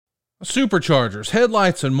Superchargers,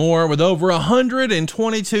 headlights, and more. With over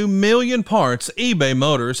 122 million parts, eBay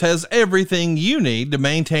Motors has everything you need to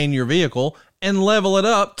maintain your vehicle and level it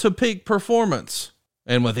up to peak performance.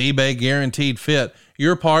 And with eBay Guaranteed Fit,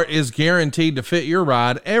 your part is guaranteed to fit your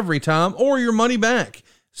ride every time or your money back.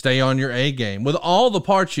 Stay on your A game with all the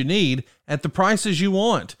parts you need at the prices you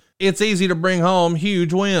want. It's easy to bring home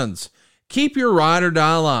huge wins. Keep your ride or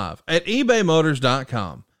die alive at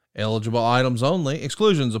ebaymotors.com. Eligible items only.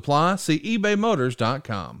 Exclusions apply. See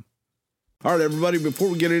ebaymotors.com. All right, everybody, before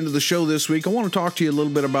we get into the show this week, I want to talk to you a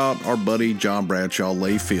little bit about our buddy John Bradshaw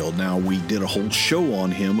Layfield. Now, we did a whole show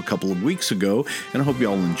on him a couple of weeks ago, and I hope you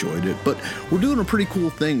all enjoyed it. But we're doing a pretty cool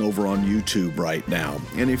thing over on YouTube right now.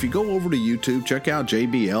 And if you go over to YouTube, check out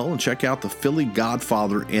JBL and check out the Philly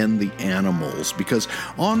Godfather and the Animals, because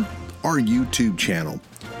on our YouTube channel,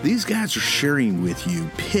 these guys are sharing with you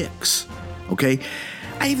picks, okay?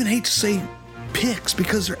 I even hate to say picks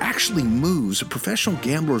because they're actually moves that professional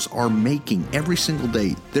gamblers are making every single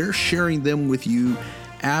day. They're sharing them with you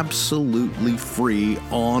absolutely free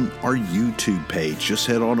on our YouTube page. Just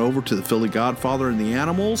head on over to the Philly Godfather and the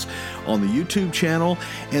Animals on the YouTube channel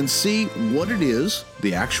and see what it is,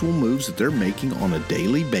 the actual moves that they're making on a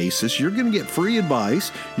daily basis. You're going to get free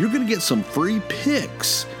advice. You're going to get some free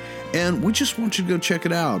picks. And we just want you to go check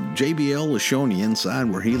it out. JBL is showing you inside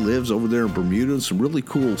where he lives over there in Bermuda and some really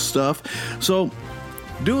cool stuff. So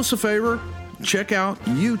do us a favor, check out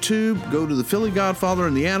YouTube, go to the Philly Godfather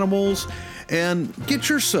and the Animals, and get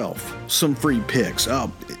yourself some free picks.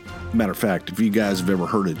 Matter of fact, if you guys have ever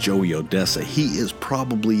heard of Joey Odessa, he is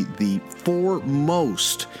probably the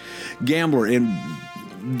foremost gambler and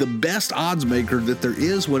the best odds maker that there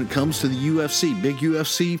is when it comes to the UFC. Big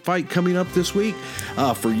UFC fight coming up this week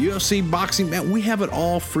for UFC boxing. Man, we have it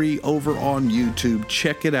all free over on YouTube.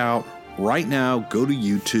 Check it out right now. Go to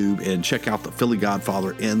YouTube and check out the Philly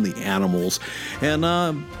Godfather and the Animals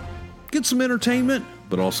and get some entertainment,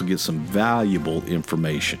 but also get some valuable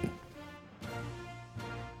information.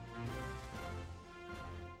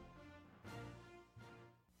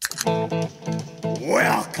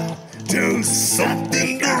 Welcome to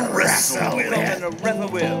Something to Wrestle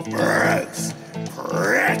With. Bruce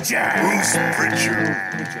Pritchard.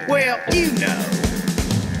 Well, you know.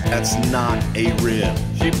 That's not a rib.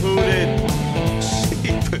 She pooted.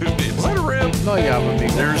 Is that a rib? No, yeah,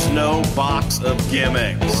 there's no box of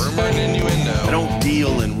gimmicks. Rumor and innuendo. I don't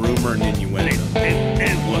deal in rumor and innuendo.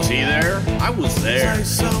 And was he there? I was there.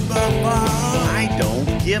 I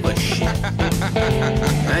don't give a shit.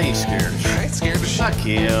 I ain't scared of shit. I ain't scared of shit. Fuck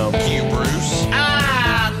him. You, Bruce.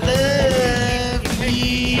 I love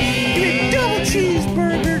you. Give me double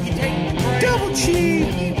cheeseburger, double cheese,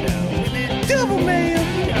 double mayo,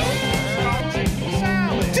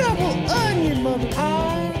 double onion,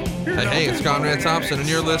 motherfucker. Hey, it's Conrad Thompson, and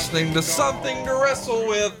you're listening to Something to Wrestle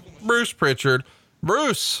With. Bruce Pritchard.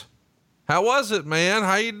 Bruce, how was it, man?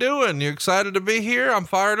 How you doing? You excited to be here? I'm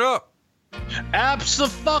fired up.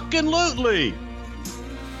 Abso-fucking-lutely.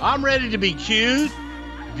 I'm ready to be cued.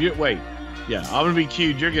 I'm gonna be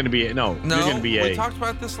cued. You're gonna be you're gonna be A. We talked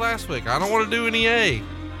about this last week. I don't want to do any A.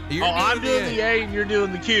 I'm doing the A and you're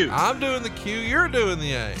doing the Q. I'm doing the Q. You're doing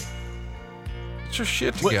the A. Get your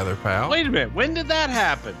shit together, pal. Wait a minute. When did that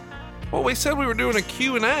happen? Well, we said we were doing a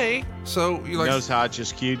Q and A, so you like. Knows how I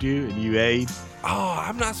just cued you and you A'd? Oh,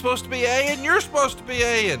 I'm not supposed to be A, and you're supposed to be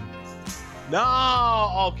A-ing.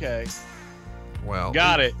 No, okay. Well,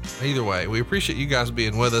 got it. Either way, we appreciate you guys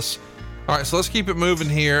being with us. All right, so let's keep it moving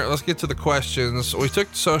here. Let's get to the questions. We took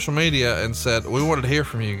to social media and said we wanted to hear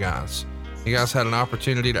from you guys. You guys had an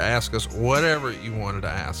opportunity to ask us whatever you wanted to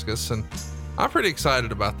ask us, and I'm pretty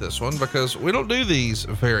excited about this one because we don't do these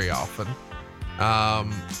very often.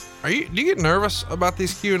 Do you get nervous about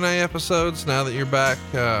these Q&A episodes now that you're back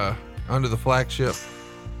under the flagship?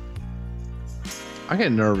 I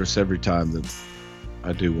get nervous every time that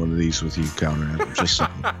I do one of these with you, Conrad. I'm just saying.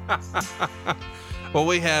 Well,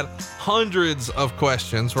 we had hundreds of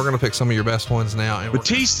questions. We're going to pick some of your best ones now. And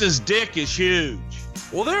Batista's dick is huge.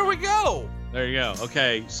 Well, there we go. There you go.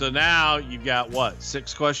 Okay, so now you've got what,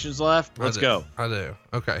 6 questions left? Let's go. I do.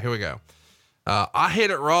 Okay, here we go. I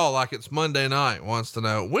hit it raw like it's Monday night. Wants to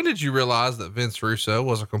know, when did you realize that Vince Russo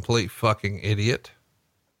was a complete fucking idiot?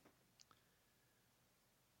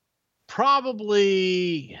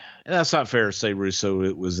 Probably, that's not fair to say Russo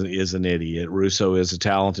is an idiot. Russo is a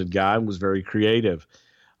talented guy and was very creative.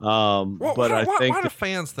 But why do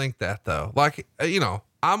fans think that though? Like,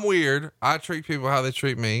 I'm weird. I treat people how they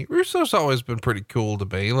treat me. Russo's always been pretty cool to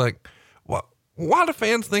me. Like, why do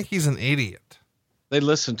fans think he's an idiot? They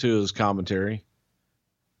listen to his commentary.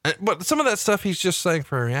 But some of that stuff he's just saying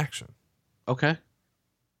for a reaction. Okay.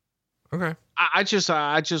 Okay. I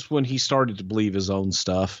just when he started to believe his own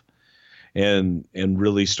stuff and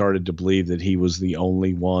really started to believe that he was the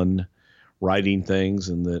only one writing things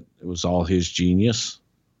and that it was all his genius.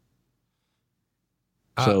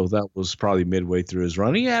 So that was probably midway through his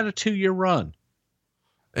run. He had a 2-year run.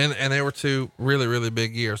 And they were 2 really, really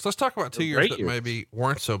big years. Let's talk about 2 years that maybe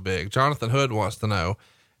weren't so big. Jonathan Hood wants to know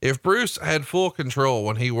if Bruce had full control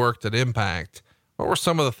when he worked at Impact, what were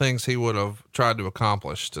some of the things he would have tried to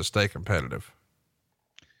accomplish to stay competitive?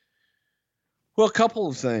 Well, a couple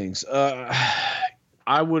of things.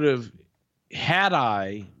 I would have, had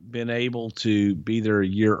I been able to be there a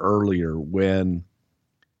year earlier when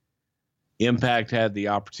Impact had the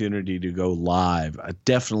opportunity to go live, I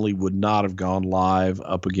definitely would not have gone live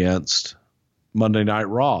up against Monday Night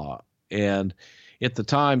Raw. And at the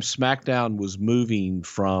time, SmackDown was moving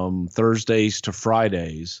from Thursdays to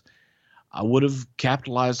Fridays. I would have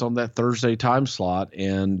capitalized on that Thursday time slot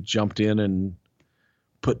and jumped in and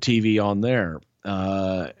put TV on there.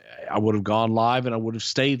 I would have gone live and I would have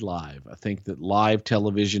stayed live. I think that live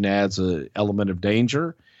television adds an element of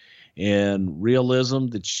danger and realism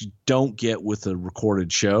that you don't get with a recorded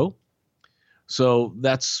show. So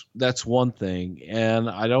that's one thing. And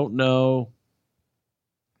I don't know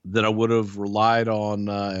that I would have relied on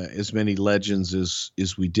as many legends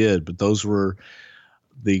as we did, but those were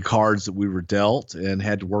the cards that we were dealt and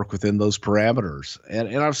had to work within those parameters.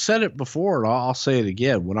 And I've said it before, and I'll say it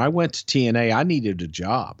again. When I went to TNA, I needed a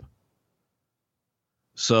job.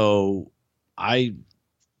 So I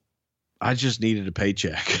just needed a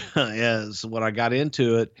paycheck. So when I got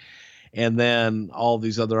into it, and then all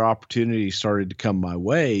these other opportunities started to come my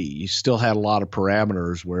way, you still had a lot of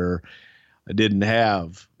parameters where I didn't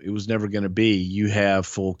have, it was never going to be, you have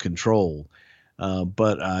full control.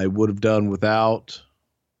 But I would have done without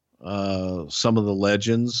some of the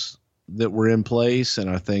legends that were in place. And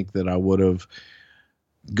I think that I would have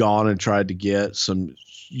gone and tried to get some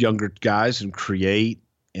younger guys and create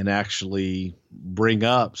and actually bring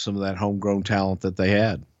up some of that homegrown talent that they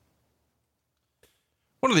had.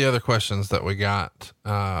 One of the other questions that we got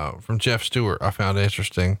from Jeff Stewart, I found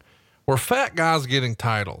interesting. Were fat guys getting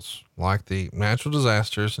titles like the Natural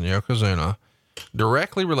Disasters and Yokozuna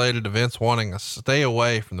directly related to Vince wanting to stay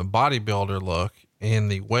away from the bodybuilder look in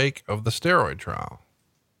the wake of the steroid trial?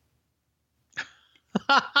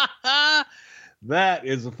 That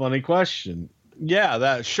is a funny question.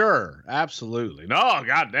 Yeah, sure. Absolutely. No,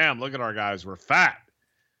 goddamn. Look at our guys. We're fat.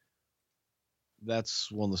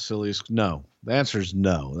 That's one of the silliest. No, the answer is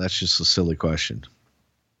no. That's just a silly question.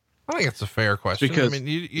 I think it's a fair question. Because I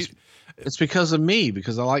mean, it's because of me,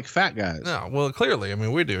 because I like fat guys. No, well, clearly, I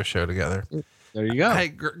mean, we do a show together. There you go. Hey,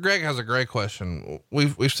 Greg has a great question.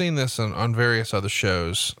 We've seen this on various other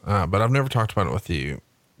shows, but I've never talked about it with you.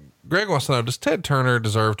 Greg wants to know, does Ted Turner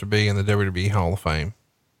deserve to be in the WWE Hall of Fame?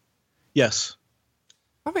 Yes.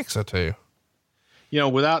 I think so too. You know,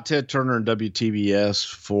 without Ted Turner and WTBS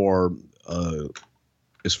for,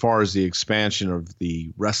 as far as the expansion of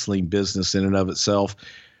the wrestling business in and of itself,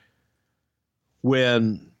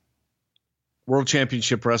 when World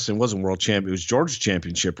Championship Wrestling wasn't World Champion, it was Georgia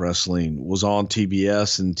Championship Wrestling was on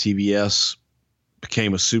TBS, and TBS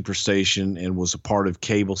became a superstation and was a part of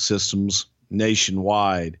cable systems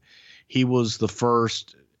nationwide. He was the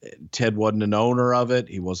first. Ted wasn't an owner of it.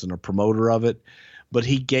 He wasn't a promoter of it, but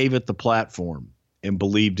he gave it the platform and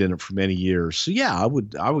believed in it for many years. So yeah,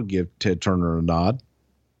 I would give Ted Turner a nod.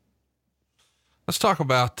 Let's talk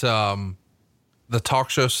about, the talk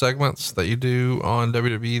show segments that you do on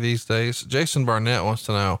WWE these days. Jason Barnett wants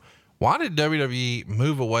to know, why did WWE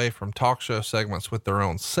move away from talk show segments with their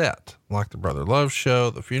own set, like the Brother Love Show,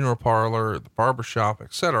 the Funeral Parlor, the Barbershop,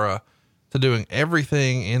 etc., to doing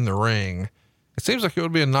everything in the ring? It seems like it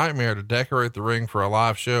would be a nightmare to decorate the ring for a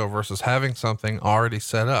live show versus having something already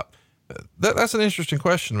set up. That's an interesting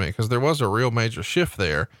question to me, because there was a real major shift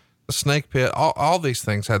there. The Snake Pit, all these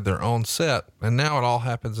things had their own set, and now it all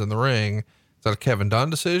happens in the ring. Is that a Kevin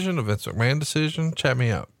Dunn decision, a Vince McMahon decision? Chat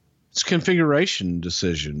me up. It's a configuration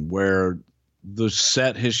decision where the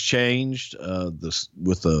set has changed,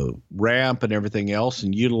 with the ramp and everything else,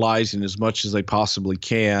 and utilizing as much as they possibly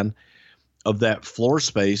can of that floor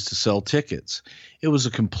space to sell tickets. It was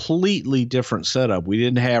a completely different setup. We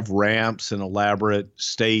didn't have ramps and elaborate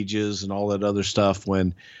stages and all that other stuff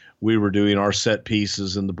when we were doing our set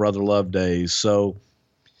pieces in the Brother Love days. So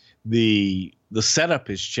the setup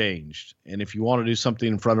has changed. And if you want to do something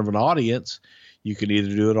in front of an audience, you can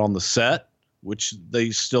either do it on the set, which they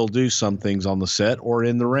still do some things on the set, or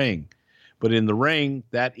in the ring. But in the ring,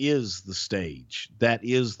 that is the stage. That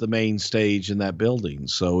is the main stage in that building.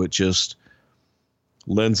 So it just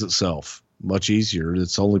lends itself. much easier.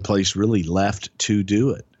 It's the only place really left to do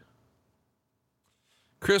it.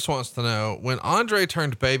 Chris wants to know, when Andre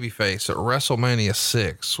turned babyface at WrestleMania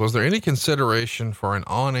 6, was there any consideration for an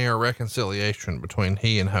on-air reconciliation between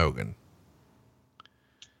he and Hogan?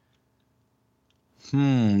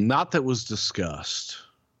 Not that was discussed.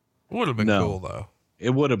 Would have been cool though.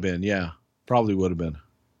 It would have been, yeah. Probably would have been.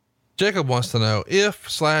 Jacob wants to know,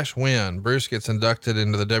 if/when Bruce gets inducted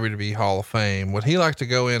into the WWE Hall of Fame, would he like to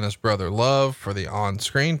go in as Brother Love for the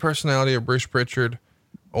on-screen personality of Bruce Pritchard,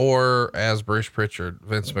 or as Bruce Pritchard,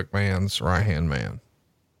 Vince McMahon's right-hand man?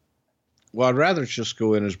 Well, I'd rather just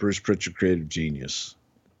go in as Bruce Pritchard, creative genius.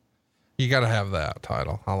 You got to have that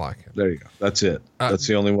title. I like it. There you go. That's it. That's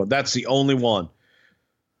the only one. That's the only one.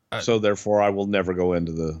 So therefore I will never go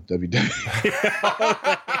into the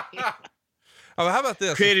WWE. Oh, how about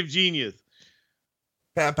this? Creative genius.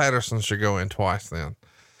 Pat Patterson should go in twice then.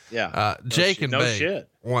 Yeah. Jake and Bay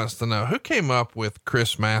wants to know, who came up with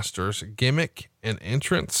Chris Masters' gimmick and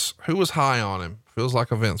entrance? Who was high on him? Feels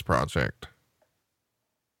like a Vince project.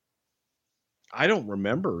 I don't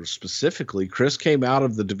remember specifically. Chris came out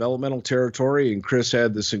of the developmental territory, and Chris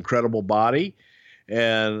had this incredible body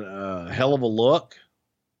and a hell of a look.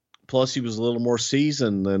 Plus he was a little more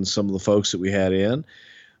seasoned than some of the folks that we had in.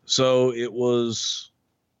 So he was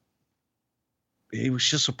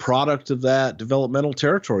just a product of that developmental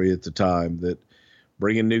territory at the time, that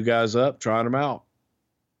bringing new guys up, trying them out.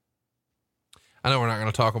 I know we're not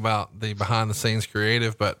going to talk about the behind the scenes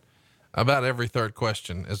creative, but about every third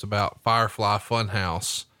question is about Firefly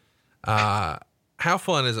Funhouse. How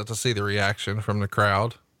fun is it to see the reaction from the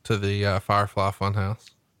crowd to the Firefly Funhouse?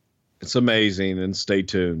 It's amazing, and stay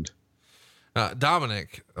tuned.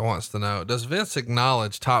 Dominic wants to know, does Vince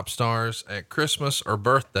acknowledge top stars at Christmas or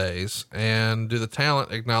birthdays, and do the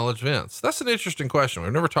talent acknowledge Vince? That's an interesting question.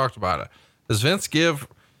 We've never talked about it. Does Vince give,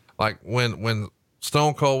 like when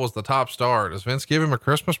Stone Cold was the top star, does Vince give him a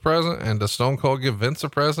Christmas present, and does Stone Cold give Vince a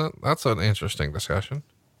present? That's an interesting discussion.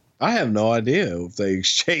 I have no idea if they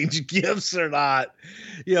exchange gifts or not.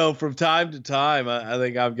 You know, from time to time, I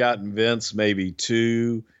think I've gotten Vince maybe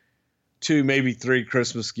two, maybe three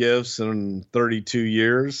Christmas gifts in 32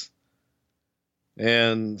 years.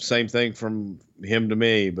 And same thing from him to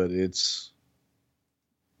me, but it's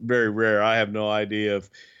very rare. I have no idea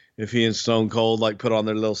if he and Stone Cold like put on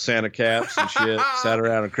their little Santa caps and shit, sat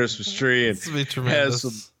around a Christmas tree and has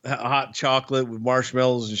some hot chocolate with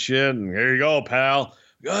marshmallows and shit. And here you go, pal.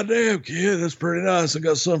 Goddamn, kid, that's pretty nice. I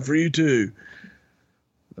got some for you too.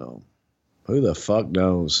 No, who the fuck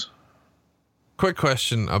knows? Quick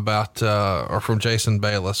question about, or from Jason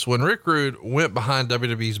Bayless. When Rick Rude went behind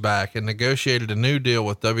WWE's back and negotiated a new deal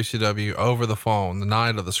with WCW over the phone the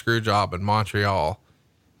night of the screw job in Montreal,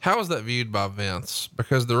 how was that viewed by Vince?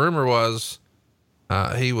 Because the rumor was,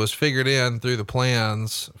 he was figured in through the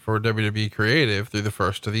plans for WWE Creative through the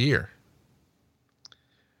first of the year.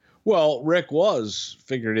 Well, Rick was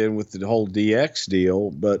figured in with the whole DX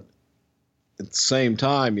deal, but at the same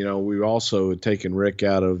time, you know, we also had taken Rick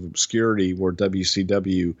out of obscurity where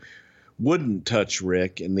WCW wouldn't touch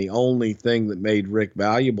Rick. And the only thing that made Rick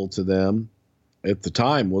valuable to them at the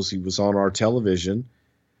time was he was on our television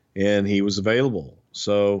and he was available.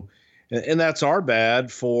 So, and that's our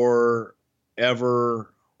bad for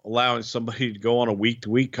ever allowing somebody to go on a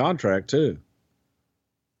week-to-week contract too.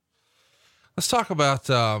 Let's talk about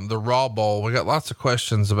the Raw Bowl. We got lots of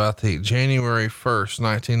questions about the January 1st,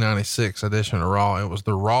 1996 edition of Raw. It was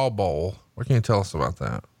the Raw Bowl. What can you tell us about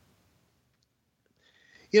that?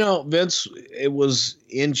 You know, Vince, it was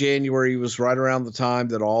in January. It was right around the time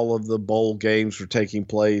that all of the bowl games were taking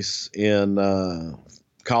place in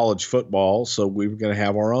college football. So we were going to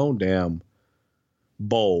have our own damn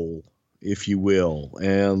bowl, if you will.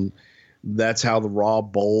 And that's how the Raw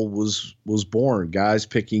Bowl was born. Guys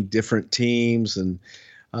picking different teams and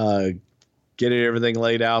getting everything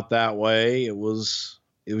laid out that way. It was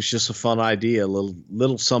just a fun idea, a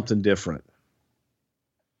little something different.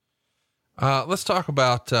 Let's talk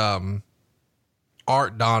about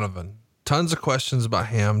Art Donovan. Tons of questions about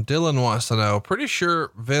him. Dylan wants to know, pretty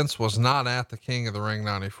sure Vince was not at the King of the Ring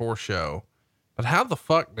 94 show, but how the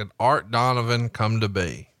fuck did Art Donovan come to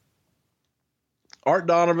be? Art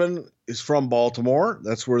Donovan is from Baltimore.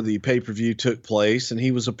 That's where the pay-per-view took place, and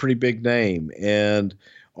he was a pretty big name. And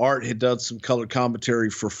Art had done some color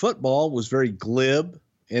commentary for football, was very glib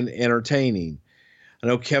and entertaining. I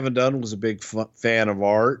know Kevin Dunn was a big fan of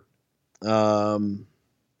Art.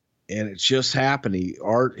 And it just happened.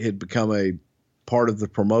 Art had become a part of the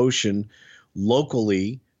promotion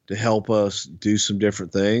locally to help us do some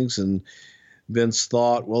different things. And Vince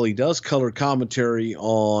thought, well, he does color commentary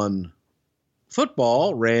on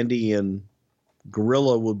football. Randy and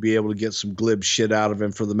Gorilla would be able to get some glib shit out of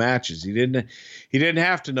him for the matches. He didn't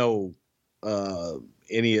have to know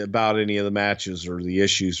any of the matches or the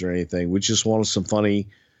issues or anything. We just wanted some funny,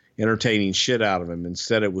 entertaining shit out of him.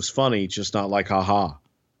 Instead, it was funny, just not like haha.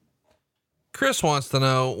 Chris wants to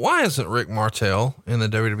know, why isn't Rick Martel in the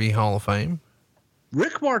WWE Hall of Fame?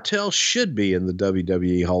 Rick Martel should be in the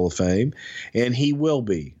WWE Hall of Fame, and he will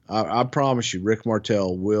be. I promise you, Rick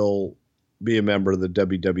Martel will be a member of the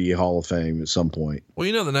WWE Hall of Fame at some point. Well,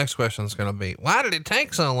 you know, the next question is going to be, why did it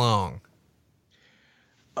take so long?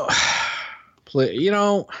 You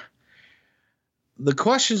know, the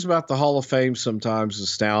questions about the Hall of Fame sometimes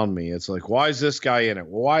astound me. It's like, why is this guy in it?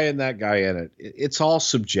 Why isn't that guy in it? It's all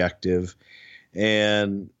subjective,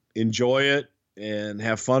 and enjoy it and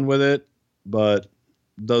have fun with it. But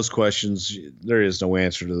those questions, there is no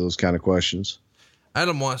answer to those kind of questions.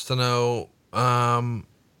 Adam wants to know,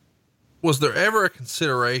 was there ever a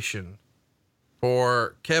consideration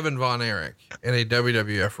for Kevin Von Erich in a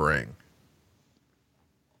WWF ring?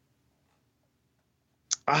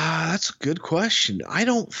 That's a good question. I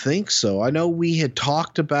don't think so. I know we had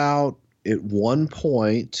talked about at one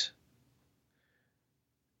point,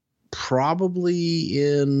 probably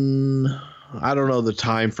in, I don't know the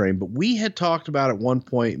time frame, but we had talked about at one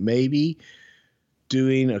point maybe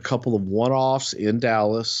doing a couple of one-offs in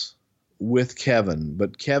Dallas with Kevin,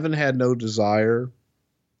 but Kevin had no desire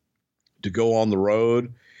to go on the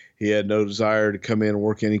road. He had no desire to come in and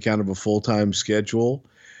work any kind of a full-time schedule,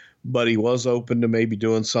 but he was open to maybe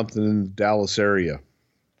doing something in the Dallas area.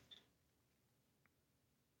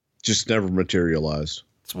 Just never materialized.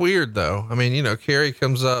 It's weird though. I mean, you know, Kerry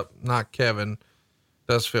comes up, not Kevin.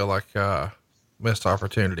 Does feel like a missed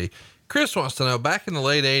opportunity. Chris wants to know, back in the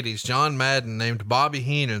late 80s, John Madden named Bobby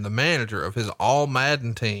Heenan the manager of his All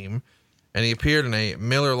Madden team, and he appeared in a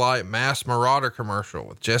Miller Lite Mass Marauder commercial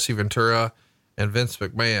with Jesse Ventura and Vince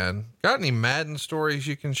McMahon. Got any Madden stories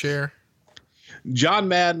you can share? John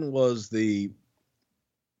Madden was the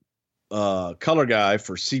color guy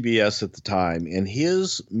for CBS at the time, and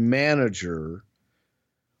his manager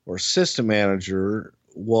or assistant manager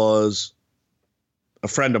was a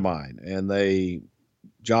friend of mine, and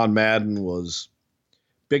John Madden was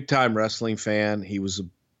big time wrestling fan. He was a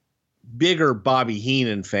bigger Bobby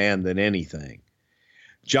Heenan fan than anything.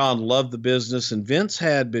 John loved the business, and Vince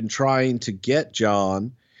had been trying to get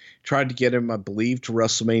him, I believe, to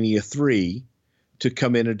WrestleMania 3 to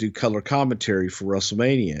come in and do color commentary for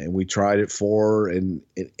WrestleMania. And we tried it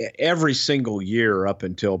every single year up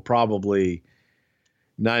until probably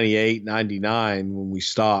 98, 99, when we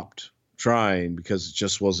stopped trying because it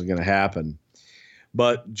just wasn't going to happen.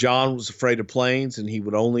 But John was afraid of planes, and he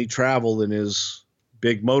would only travel in his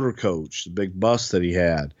big motor coach, the big bus that he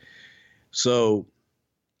had. So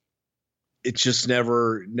it just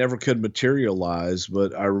never could materialize.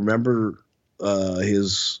 But I remember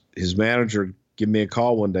his manager give me a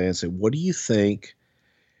call one day and say, what do you think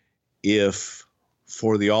if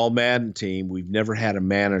for the All Madden team, we've never had a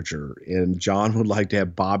manager, and John would like to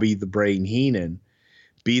have Bobby the Brain Heenan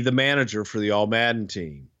be the manager for the All Madden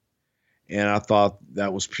team? And I thought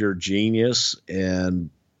that was pure genius, and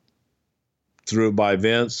threw it by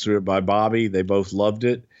Vince, threw it by Bobby. They both loved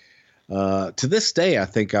it. To this day, I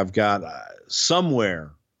think I've got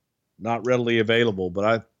somewhere, not readily available, but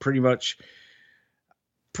I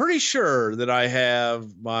pretty sure that I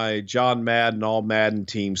have my John Madden All Madden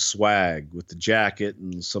team swag with the jacket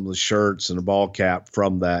and some of the shirts and a ball cap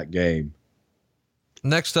from that game.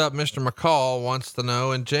 Next up, Mr. McCall wants to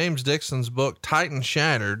know, in James Dixon's book, Titan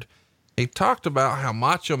Shattered, he talked about how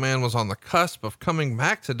Macho Man was on the cusp of coming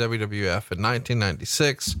back to WWF in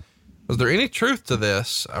 1996. Was there any truth to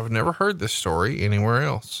this? I've never heard this story anywhere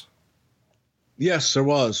else. Yes, there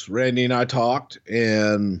was. Randy and I talked,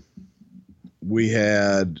 and we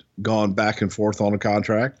had gone back and forth on a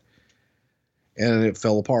contract, and it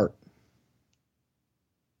fell apart.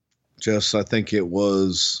 I think it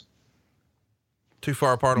was too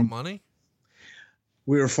far apart on money.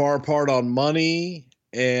 We were far apart on money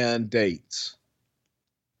and dates.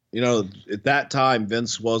 You know, at that time,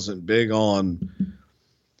 Vince wasn't big on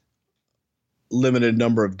limited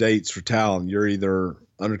number of dates for talent. You're either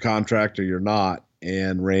under contract or you're not.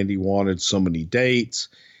 And Randy wanted so many dates.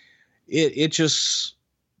 It just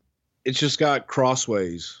got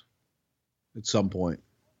crossways at some point.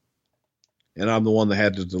 And I'm the one that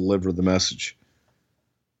had to deliver the message.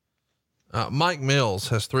 Mike Mills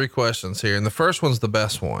has 3 questions here, and the first one's the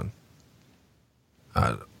best one.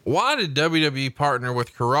 Why did WWE partner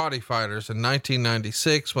with Karate Fighters in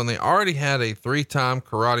 1996 when they already had a 3-time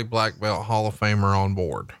karate black belt Hall of Famer on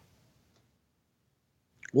board?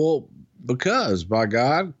 Well, because by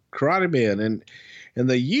God, Karate Man. And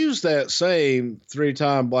they used that same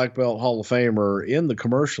 3-time black belt Hall of Famer in the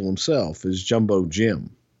commercial himself as Jumbo Jim.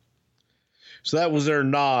 So that was their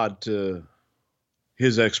nod to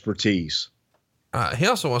his expertise. He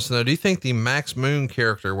also wants to know, do you think the Max Moon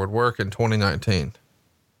character would work in 2019?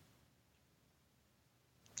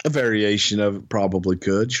 A variation of it probably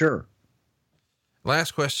could. Sure.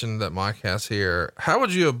 Last question that Mike has here. How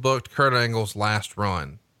would you have booked Kurt Angle's last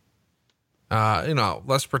run?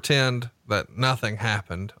 Let's pretend that nothing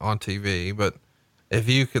happened on TV, but if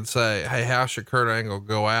you could say, hey, how should Kurt Angle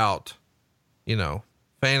go out?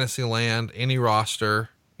 Fantasyland, any roster,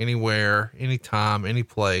 anywhere, anytime, any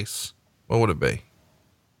place, what would it be?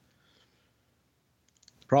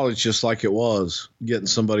 Probably just like it was, getting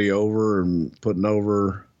somebody over and putting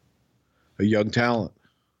over a young talent.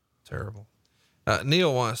 Terrible.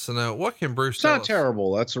 Neil wants to know, what can Bruce It's tell not us?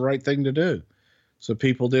 terrible. That's the right thing to do. So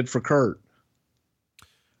people did for Kurt.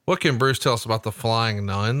 What can Bruce tell us about the Flying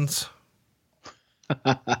Nuns?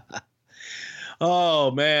 Oh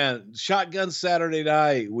man. Shotgun Saturday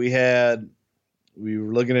night. We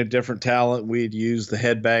were looking at different talent. We'd used the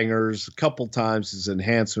Headbangers a couple times as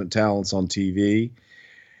enhancement talents on TV.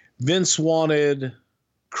 Vince wanted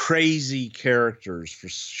crazy characters for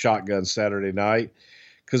Shotgun Saturday night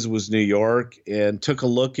because it was New York, and took a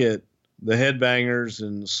look at the Headbangers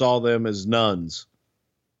and saw them as nuns.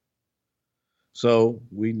 So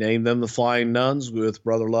we named them the Flying Nuns with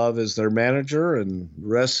Brother Love as their manager, and the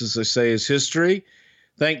rest, as they say, is history.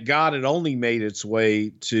 Thank God it only made its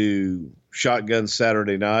way to Shotgun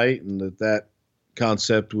Saturday night, and that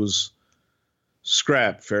concept was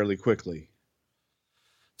scrapped fairly quickly.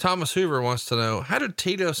 Thomas Hoover wants to know, how did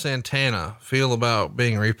Tito Santana feel about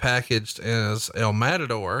being repackaged as El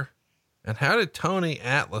Matador? And how did Tony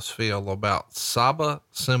Atlas feel about Saba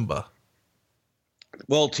Simba?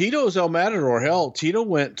 Well, Tito's El Matador. Hell, Tito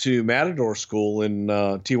went to Matador school in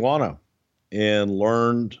Tijuana and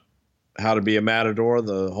learned how to be a Matador,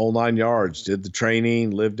 the whole 9 yards, did the training,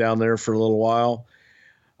 lived down there for a little while.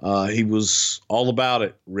 He was all about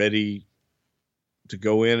it, ready to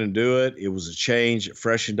go in and do it. It was a change. It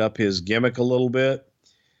freshened up his gimmick a little bit.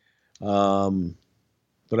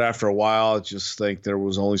 But after a while, I just think there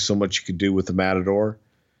was only so much you could do with the Matador.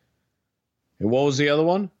 And what was the other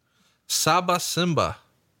one? Saba Simba.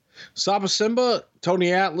 Saba Simba,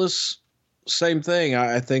 Tony Atlas, same thing.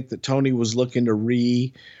 I think that Tony was looking to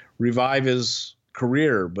revive his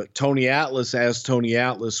career, but Tony Atlas as Tony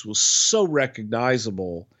Atlas was so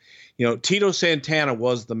recognizable. Tito Santana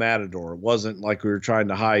was the Matador. It wasn't like we were trying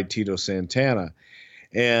to hide Tito Santana.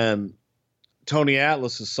 And Tony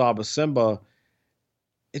Atlas as Saba Simba,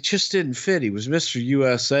 it just didn't fit. He was Mr.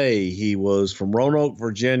 USA. He was from Roanoke,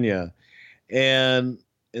 Virginia. And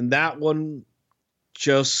that one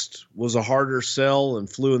just was a harder sell and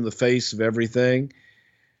flew in the face of everything.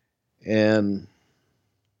 And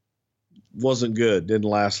wasn't good. Didn't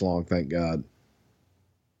last long, thank God.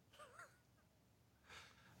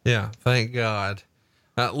 Yeah, thank God.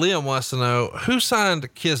 Liam wants to know, who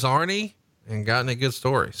signed Kiz Arney and got any good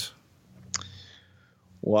stories?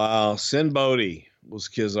 Wow. Sin Bodie was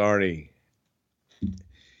Kiz Arney.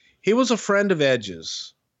 He was a friend of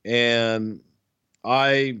Edge's, and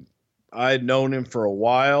I'd known him for a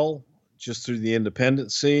while just through the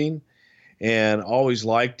independent scene and always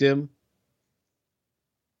liked him.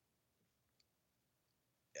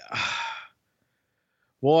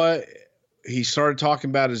 Boy, he started talking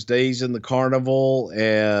about his days in the carnival,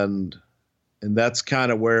 and that's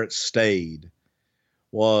kind of where it stayed,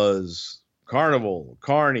 was carnival,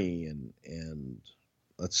 Carney, and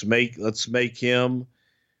let's make him,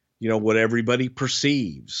 what everybody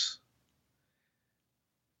perceives.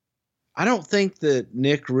 I don't think that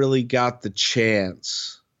Nick really got the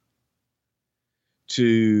chance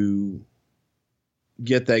to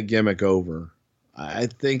get that gimmick over. I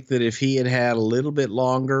think that if he had had a little bit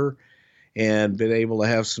longer and been able to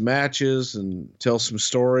have some matches and tell some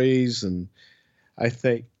stories, and I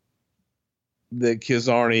think that Kiz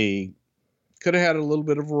Arney could have had a little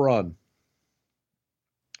bit of a run.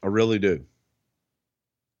 I really do.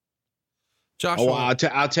 Joshua. Oh, I'll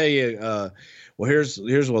tell you. Well,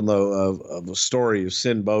 here's one though of a story of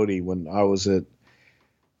Sin Bodie. When I was at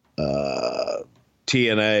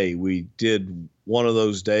TNA, we did one of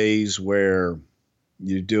those days where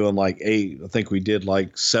you're doing I think we did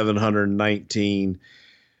 719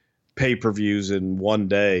 pay-per-views in one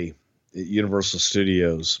day at Universal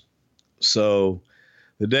Studios. So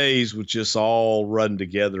the days would just all run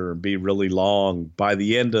together and be really long. By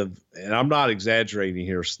the end of, and I'm not exaggerating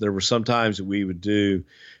here, there were some times that we would do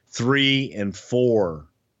 3 and 4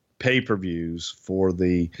 pay-per-views for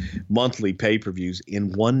the monthly pay-per-views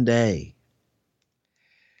in one day.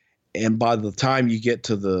 And by the time you get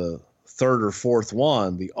to the third or fourth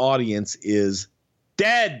one, the audience is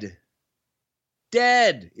dead.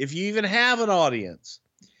 Dead, if you even have an audience.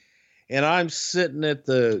 And I'm sitting at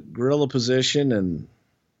the gorilla position, and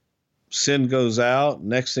Sin goes out.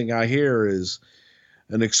 Next thing I hear is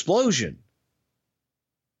an explosion.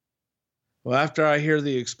 Well, after I hear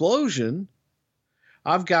the explosion,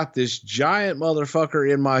 I've got this giant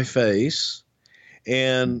motherfucker in my face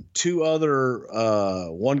and two other,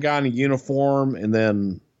 one guy in a uniform and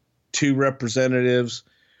then two representatives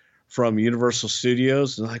from Universal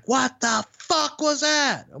Studios. And like, what the fuck was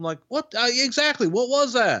that? I'm like, what? Exactly. What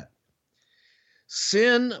was that?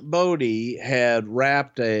 Sin Bodhi had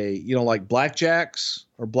wrapped like blackjacks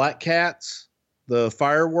or black cats, the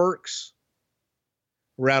fireworks,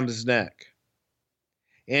 around his neck.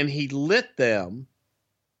 And he lit them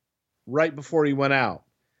right before he went out.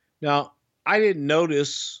 Now, I didn't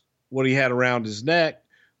notice what he had around his neck,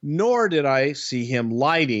 nor did I see him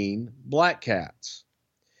lighting black cats.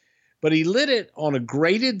 But he lit it on a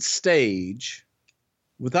graded stage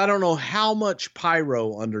with I don't know how much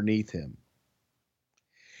pyro underneath him.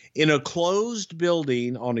 In a closed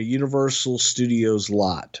building on a Universal Studios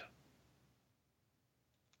lot.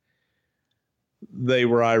 They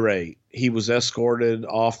were irate. He was escorted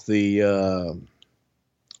off the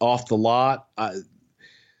lot. I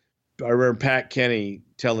remember Pat Kenny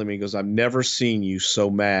telling me, he goes, I've never seen you so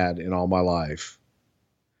mad in all my life.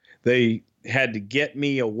 They had to get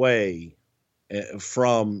me away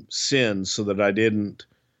from Sin so that I didn't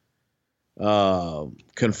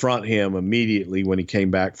confront him immediately when he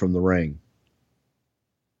came back from the ring.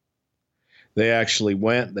 They actually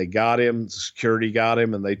went, they got him, the security got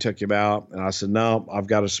him, and they took him out. And I said, no, I've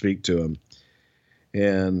got to speak to him.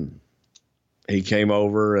 And he came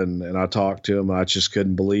over and I talked to him, and I just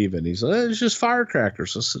couldn't believe it. He said, it's just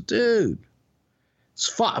firecrackers. I said, dude, it's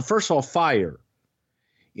first of all, fire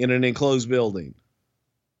in an enclosed building.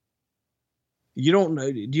 You don't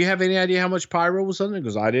know. Do you have any idea how much pyro was on there?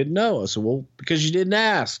 Because I didn't know. I said, well, because you didn't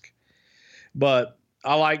ask. But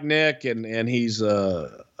I like Nick, and he's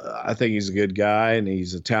I think he's a good guy, and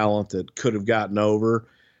he's a talent that could have gotten over.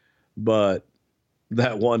 But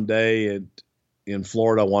that one day in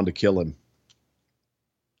Florida, I wanted to kill him.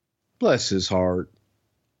 Bless his heart.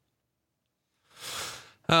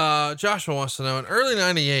 Joshua wants to know, in early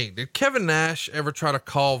 98, did Kevin Nash ever try to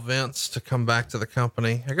call Vince to come back to the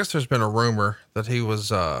company? I guess there's been a rumor that he was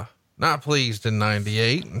not pleased in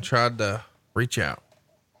 98 and tried to reach out.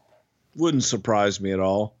 Wouldn't surprise me at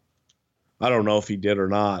all. I don't know if he did or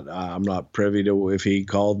not. I'm not privy to if he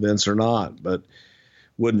called Vince or not, but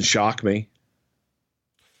wouldn't shock me.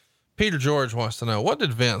 Peter George wants to know, what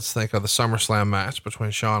did Vince think of the SummerSlam match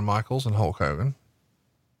between Shawn Michaels and Hulk Hogan?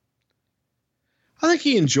 I think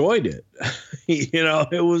he enjoyed it.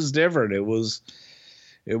 It was different. It was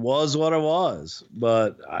what it was,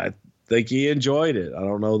 but I think he enjoyed it. I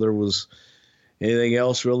don't know there was anything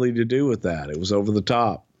else really to do with that. It was over the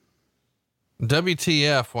top.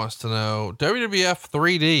 WTF wants to know, WWF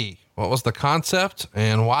 3D, what was the concept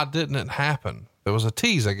and why didn't it happen? There was a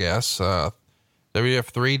tease, I guess. WWF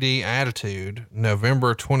 3D Attitude,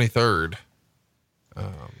 November 23rd.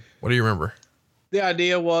 What do you remember? The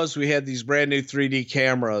idea was we had these brand new 3D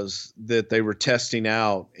cameras that they were testing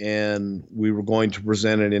out, and we were going to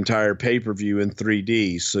present an entire pay-per-view in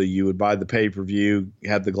 3D. So you would buy the pay-per-view,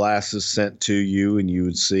 have the glasses sent to you, and you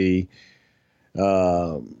would see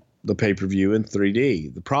the pay-per-view in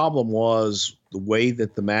 3D. The problem was the way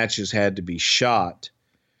that the matches had to be shot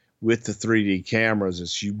with the 3D cameras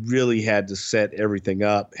is you really had to set everything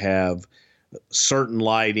up, have certain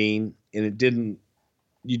lighting, and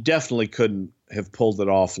you definitely couldn't have pulled it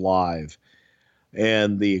off live.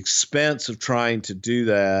 And the expense of trying to do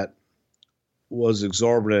that was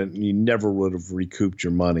exorbitant, and you never would have recouped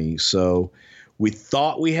your money. So we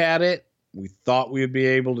thought we had it. We thought we would be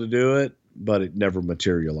able to do it, but it never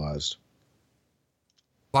materialized.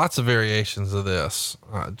 Lots of variations of this.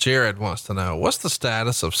 Jared wants to know, what's the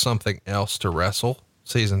status of Something Else to Wrestle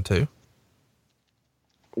season 2?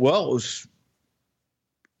 Well, it was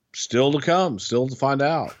still to come, still to find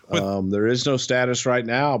out. There is no status right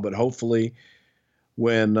now, but hopefully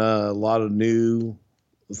when a lot of new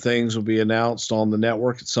things will be announced on the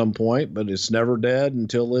network at some point, but it's never dead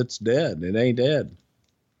until it's dead. It ain't dead.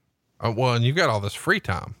 Well, and you've got all this free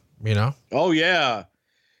time, Oh yeah.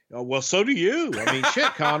 Well, so do you. I mean,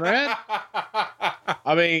 shit, Conrad.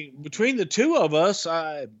 I mean, between the two of us,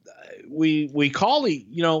 we call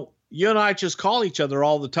you and I just call each other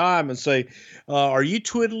all the time and say, are you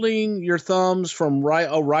twiddling your thumbs from right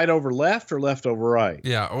over left or left over right?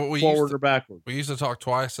 Yeah. Forward or backward? We used to talk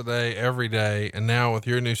twice a day, every day. And now with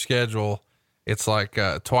your new schedule, it's like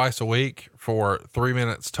twice a week for 3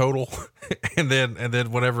 minutes total. and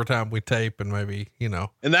then whatever time we tape and maybe,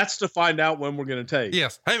 And that's to find out when we're going to tape.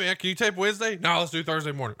 Yes. Hey man, can you tape Wednesday? No, let's do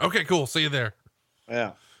Thursday morning. Okay, cool. See you there.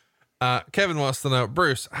 Yeah. Kevin wants to know,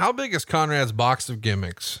 Bruce, how big is Conrad's box of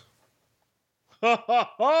gimmicks?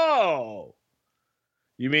 Oh,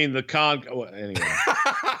 you mean the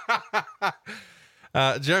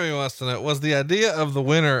anyway. Jeremy wants to know, was the idea of the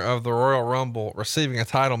winner of the Royal Rumble receiving a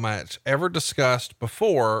title match ever discussed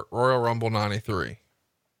before Royal Rumble 93?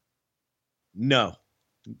 No,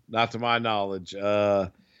 not to my knowledge.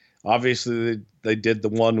 Obviously they did the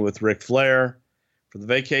one with Ric Flair for the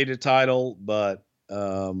vacated title, but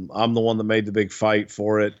I'm the one that made the big fight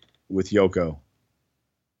for it with Yoko.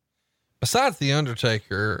 Besides The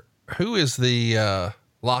Undertaker, who is the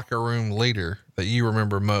locker room leader that you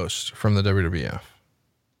remember most from the WWF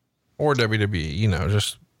or WWE,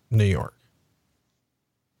 just New York?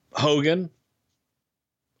 Hogan.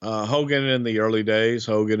 Hogan in the early days,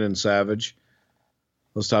 Hogan and Savage,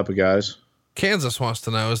 those type of guys. Kansas wants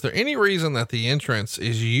to know, is there any reason that the entrance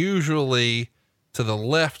is usually to the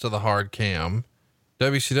left of the hard cam?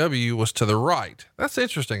 WCW was to the right. That's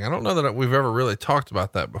interesting. I don't know that we've ever really talked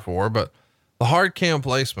about that before, but the hard cam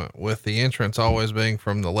placement with the entrance always being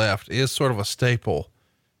from the left is sort of a staple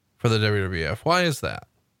for the WWF. Why is that?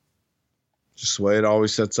 Just the way it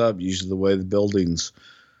always sets up. Usually the way the buildings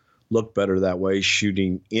look better that way, not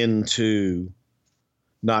shooting into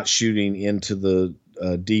the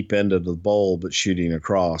deep end of the bowl, but shooting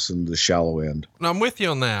across in the shallow end. Now I'm with you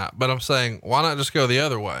on that, but I'm saying, why not just go the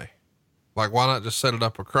other way? Like, why not just set it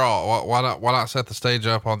up across? Why not set the stage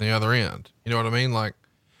up on the other end? You know what I mean? Like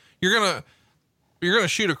you're going to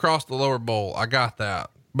shoot across the lower bowl. I got that,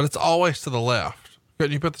 but it's always to the left.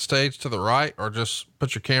 Couldn't you put the stage to the right or just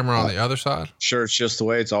put your camera on the other side? Sure. It's just the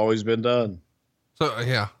way it's always been done. So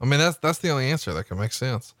yeah, I mean, that's the only answer that can make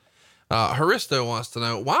sense. Haristo wants to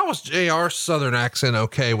know, why was JR's Southern accent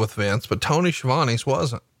okay with Vince, but Tony Schiavone's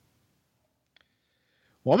wasn't?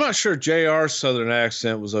 Well, I'm not sure JR's Southern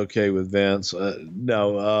accent was okay with Vince.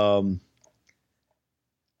 No.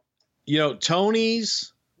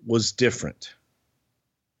 Tony's was different.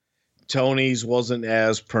 Tony's wasn't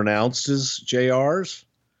as pronounced as JR's.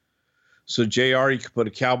 So JR, you could put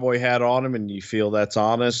a cowboy hat on him and you feel that's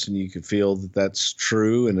honest and you could feel that that's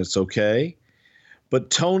true and it's okay.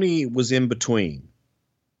 But Tony was in between.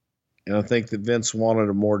 And I think that Vince wanted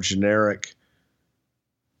a more generic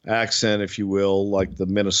accent, if you will, like the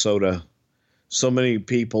Minnesota. So many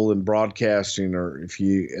people in broadcasting, or if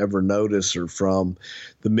you ever notice, are from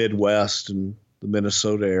the Midwest and the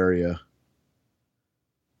Minnesota area,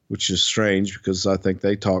 which is strange because I think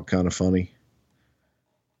they talk kind of funny.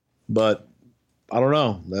 But I don't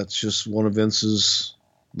know. That's just one of Vince's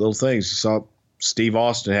little things. You saw Steve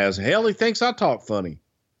Austin has. Hell, he thinks I talk funny.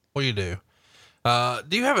 Well, you do.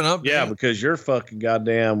 Do you have an update? Yeah, because you're fucking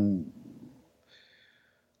goddamn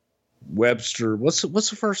Webster. What's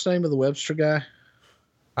the first name of the Webster guy?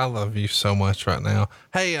 I love you so much right now.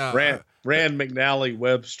 Hey, Rand McNally,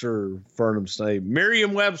 Webster, Furnham's name,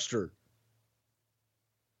 Merriam-Webster.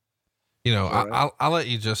 I'll let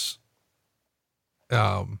you just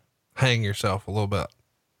hang yourself a little bit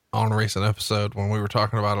on a recent episode when we were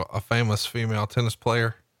talking about a famous female tennis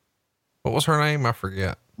player. What was her name? I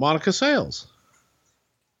forget. Monica Sales.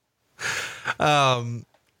 Haristo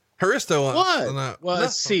wants Well,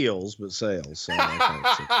 it's Seals, but Sales. So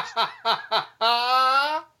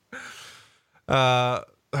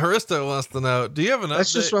Haristo wants to know, do you have an update?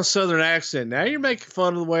 That's just my Southern accent. Now you're making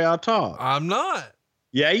fun of the way I talk. I'm not.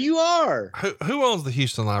 Yeah, you are. Who owns the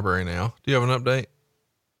Houston Library now? Do you have an update?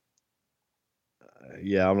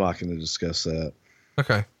 Yeah, I'm not going to discuss that.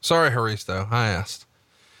 Okay. Sorry, Haristo. I asked.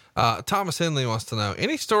 Thomas Henley wants to know,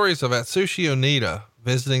 any stories of Atsushi Onita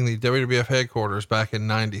visiting the WWF headquarters back in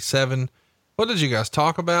 97? What did you guys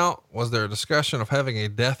talk about? Was there a discussion of having a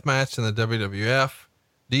death match in the WWF?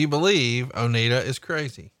 Do you believe Onita is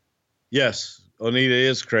crazy? Yes, Onita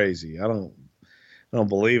is crazy. I don't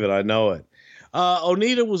believe it. I know it.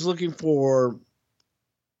 Onita was looking for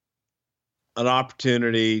an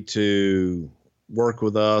opportunity to work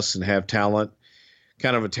with us and have talent,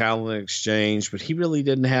 kind of a talent exchange, but he really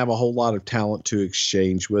didn't have a whole lot of talent to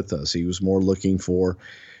exchange with us. He was more looking for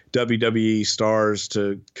WWE stars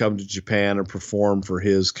to come to Japan and perform for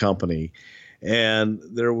his company. And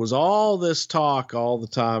there was all this talk all the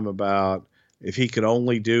time about if he could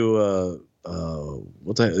only do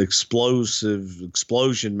explosion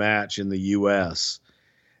match in the US,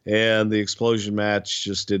 and the explosion match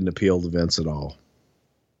just didn't appeal to Vince at all.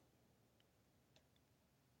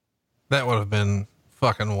 That would have been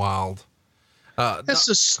fucking wild. That's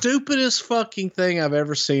the stupidest fucking thing I've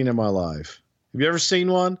ever seen in my life. Have you ever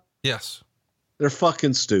seen one? Yes. They're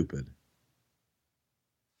fucking stupid.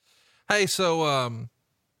 Hey, so,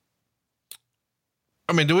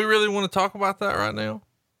 I mean, do we really want to talk about that right now?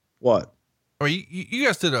 What? I mean, you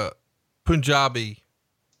guys did a Punjabi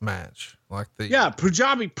match, like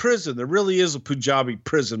Punjabi prison. There really is a Punjabi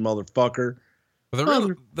prison, motherfucker. There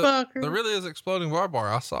really is exploding barbed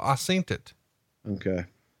wire. I seen it. Okay.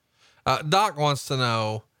 Doc wants to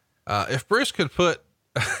know, if Bruce could put,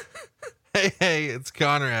 hey, it's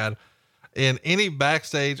Conrad, in any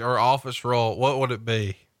backstage or office role, what would it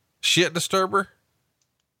be? Shit disturber?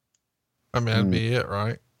 I mean, that'd be it,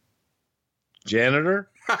 right? Janitor?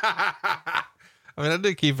 I mean, I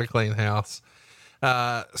do keep a clean house.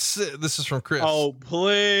 This is from Chris. Oh,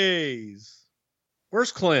 please.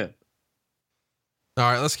 Where's Clint? All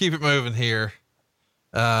right, let's keep it moving here.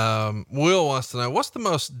 Will wants to know, what's the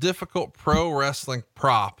most difficult pro wrestling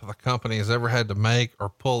prop the company has ever had to make or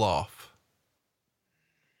pull off?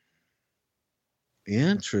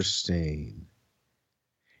 Interesting.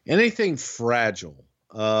 Anything fragile.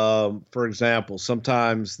 For example,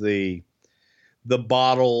 sometimes the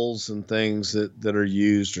bottles and things that are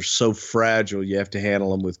used are so fragile, you have to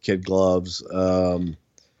handle them with kid gloves.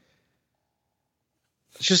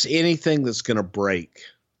 Just anything that's going to break.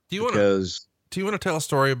 Do you want to tell a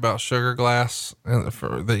story about Sugar Glass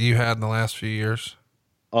that you had in the last few years?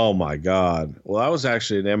 Oh my God. Well, I was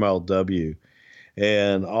actually at MLW,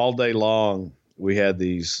 and all day long we had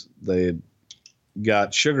they had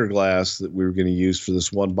got Sugar Glass that we were going to use for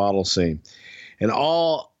this one bottle scene. And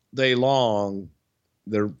all day long,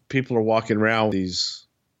 people are walking around with these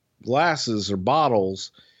glasses or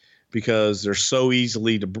bottles because they're so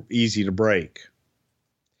easy to break.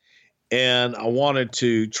 And I wanted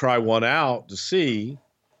to try one out to see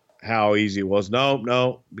how easy it was.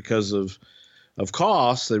 No, because of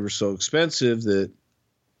cost, they were so expensive that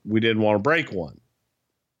we didn't want to break one.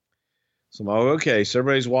 So I'm like, okay, so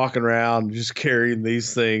everybody's walking around just carrying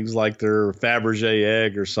these things like they're Fabergé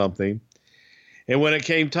egg or something. And when it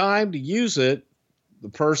came time to use it, the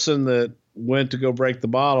person that went to go break the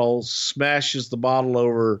bottle smashes the bottle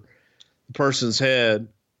over the person's head,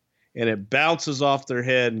 and it bounces off their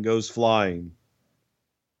head and goes flying.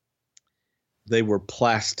 They were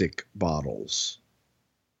plastic bottles.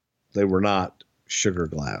 They were not Sugar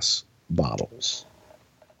Glass bottles.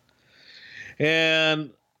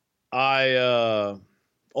 And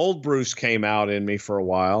old Bruce came out in me for a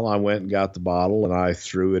while. I went and got the bottle and I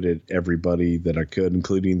threw it at everybody that I could,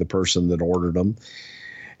 including the person that ordered them.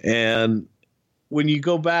 And when you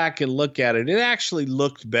go back and look at it, it actually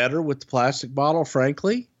looked better with the plastic bottle,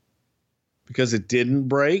 frankly, because it didn't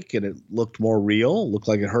break and it looked more real. It looked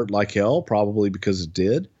like it hurt like hell, probably because it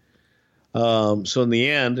did. So in the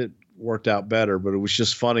end, it worked out better, but it was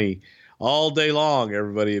just funny. All day long,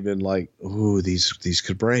 everybody had been like, "Ooh, these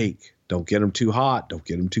could break. Don't get them too hot. Don't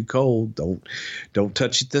get them too cold. Don't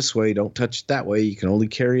touch it this way. Don't touch it that way. You can only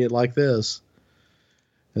carry it like this."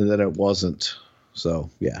 And then it wasn't.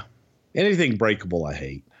 So yeah, anything breakable, I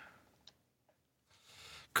hate.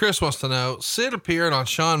 Chris wants to know, Sid appeared on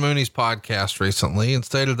Sean Mooney's podcast recently and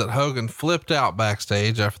stated that Hogan flipped out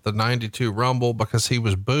backstage after the 92 Rumble because he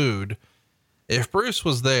was booed. If Bruce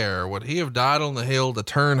was there, would he have died on the hill to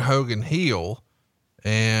turn Hogan heel?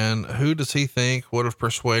 And who does he think would have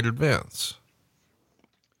persuaded Vince?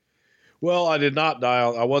 Well, I did not die.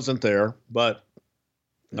 I wasn't there, but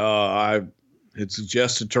I had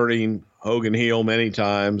suggested turning Hogan heel many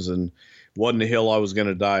times, and wasn't a hill I was going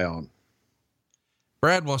to die on.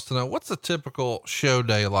 Brad wants to know, what's a typical show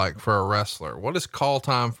day like for a wrestler? What is call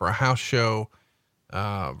time for a house show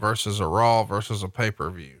versus a Raw versus a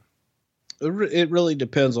pay-per-view? It really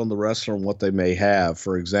depends on the wrestler and what they may have.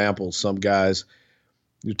 For example, some guys,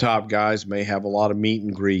 your top guys, may have a lot of meet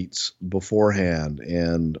and greets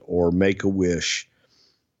beforehand or make a wish,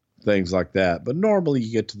 things like that. But normally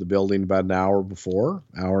you get to the building about an hour before,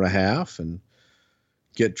 hour and a half, and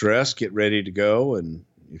get dressed, get ready to go. And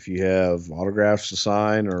if you have autographs to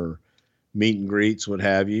sign or meet and greets, what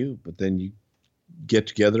have you, but then you get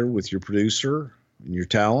together with your producer and your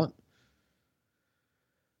talent,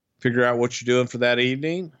 figure out what you're doing for that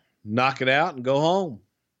evening, knock it out, and go home.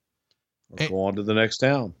 Or go on to the next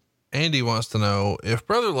town. Andy wants to know, if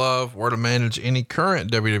Brother Love were to manage any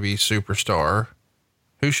current WWE superstar,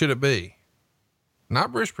 who should it be?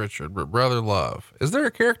 Not Bruce Pritchard, but Brother Love. Is there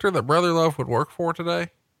a character that Brother Love would work for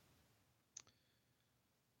today?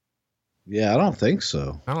 Yeah, I don't think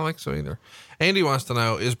so. I don't think so either. Andy wants to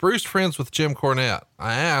know, is Bruce friends with Jim Cornette?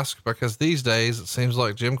 I ask because these days it seems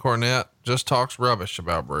like Jim Cornette just talks rubbish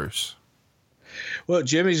about Bruce. Well,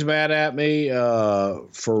 Jimmy's mad at me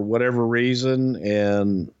for whatever reason,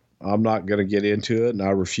 and I'm not going to get into it. And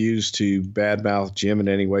I refuse to badmouth Jim in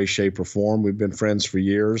any way, shape, or form. We've been friends for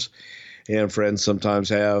years, and friends sometimes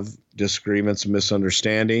have disagreements and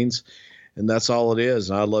misunderstandings, and that's all it is.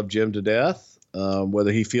 And I love Jim to death.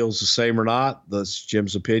 Whether he feels the same or not, that's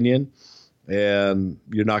Jim's opinion. And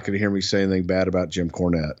you're not going to hear me say anything bad about Jim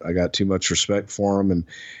Cornette. I got too much respect for him,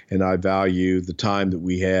 and I value the time that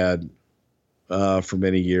we had for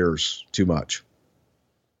many years too much.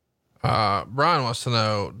 Brian wants to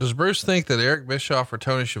know, does Bruce think that Eric Bischoff or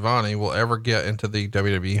Tony Schiavone will ever get into the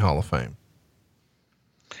WWE Hall of Fame?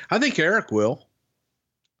 I think Eric will.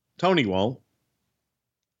 Tony won't.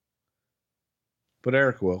 But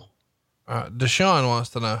Eric will. Deshaun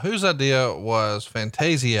wants to know, whose idea was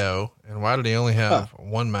Fantasio and why did he only have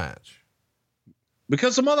one match?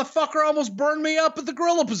 Because the motherfucker almost burned me up at the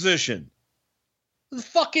gorilla position. The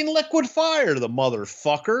fucking liquid fire, the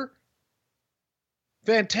motherfucker.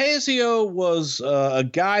 Fantasio was a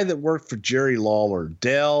guy that worked for Jerry Lawler,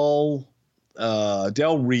 Del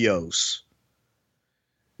Rios.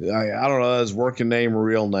 I don't know his working name or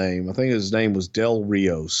real name. I think his name was Del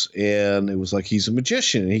Rios. And it was like, he's a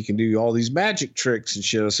magician and he can do all these magic tricks and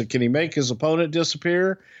shit. I said, can he make his opponent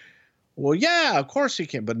disappear? Well, yeah, of course he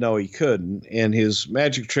can. But no, he couldn't. And his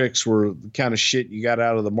magic tricks were the kind of shit you got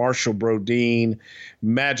out of the Marshall Brodeen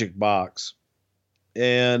magic box.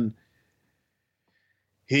 And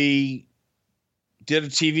he did a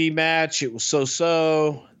TV match. It was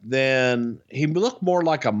so-so. Then he looked more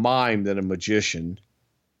like a mime than a magician.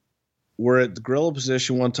 We're at the gorilla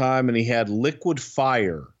position one time and he had liquid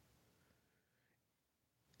fire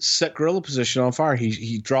set gorilla position on fire.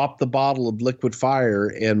 He dropped the bottle of liquid fire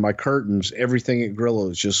and my curtains, everything at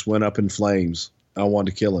Gorilla's just went up in flames. I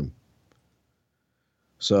wanted to kill him.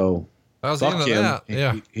 So that was the end of that.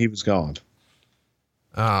 Yeah. He was gone.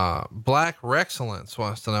 Black Rexcellence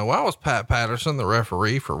wants to know, why was Pat Patterson the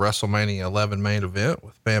referee for WrestleMania 11 main event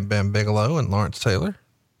with Bam Bam Bigelow and Lawrence Taylor?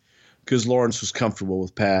 Because Lawrence was comfortable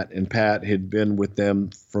with Pat, and Pat had been with them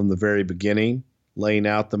from the very beginning, laying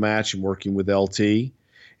out the match and working with LT,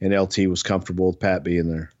 and LT was comfortable with Pat being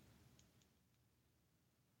there.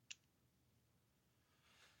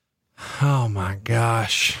 Oh my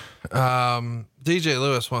gosh. DJ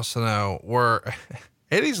Lewis wants to know, were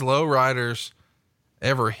Eddie's lowriders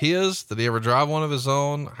ever his? Did he ever drive one of his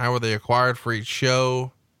own? How were they acquired for each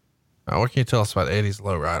show? What can you tell us about Eddie's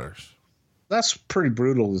lowriders? That's pretty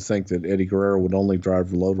brutal to think that Eddie Guerrero would only drive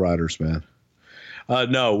lowriders, man.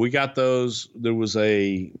 No, we got those. There was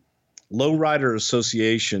a lowrider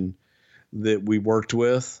association that we worked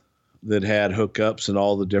with that had hookups in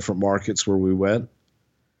all the different markets where we went.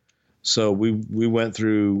 So we went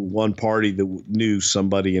through one party that knew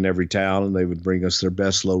somebody in every town and they would bring us their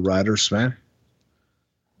best lowriders, man.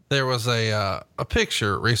 There was a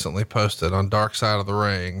picture recently posted on Dark Side of the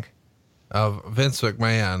Ring of Vince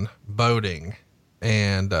McMahon boating,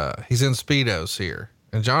 and he's in Speedos here.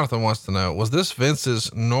 And Jonathan wants to know, was this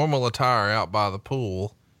Vince's normal attire out by the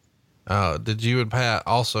pool? Did you and Pat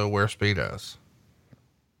also wear Speedos?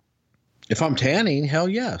 If I'm tanning, hell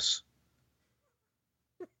yes.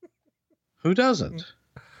 Who doesn't?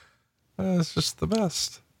 It's just the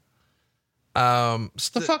best.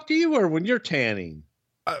 The fuck do you wear when you're tanning?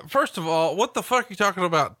 First of all, what the fuck are you talking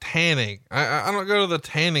about tanning? I don't go to the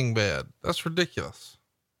tanning bed. That's ridiculous.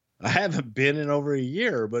 I haven't been in over a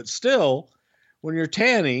year, but still, when you're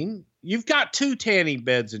tanning, you've got 2 tanning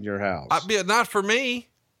beds in your house. Not for me.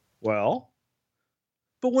 Well,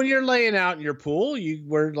 but when you're laying out in your pool, you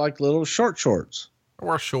wear like little shorts. I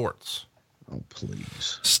wear shorts. Oh,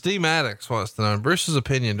 please. Steve Maddox wants to know, in Bruce's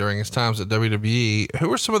opinion during his times at WWE, who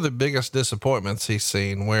were some of the biggest disappointments he's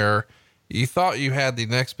seen where you thought you had the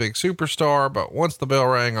next big superstar, but once the bell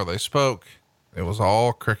rang or they spoke, it was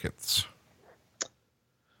all crickets?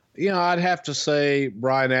 You know, I'd have to say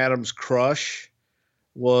Bryan Adams' crush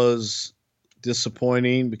was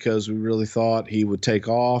disappointing because we really thought he would take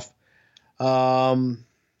off. I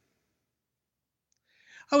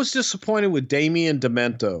was disappointed with Damian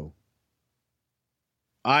Demento.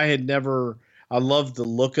 I loved the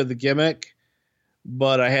look of the gimmick,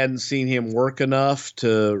 but I hadn't seen him work enough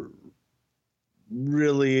to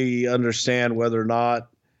really understand whether or not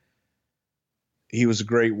he was a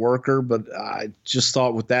great worker. But I just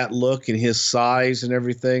thought with that look and his size and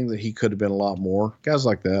everything that he could have been a lot more. Guys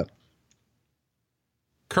like that.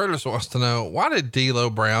 Curtis wants to know, why did D'Lo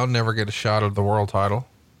Brown never get a shot at the world title?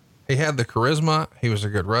 He had the charisma. He was a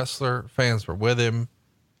good wrestler. Fans were with him.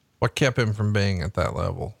 What kept him from being at that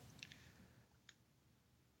level?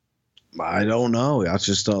 I don't know. I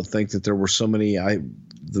just don't think that there were so many.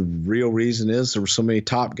 The real reason is there were so many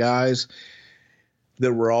top guys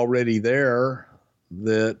that were already there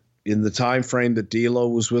that in the time frame that D'Lo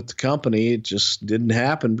was with the company, it just didn't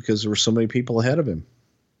happen because there were so many people ahead of him.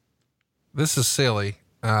 This is silly.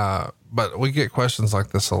 But we get questions like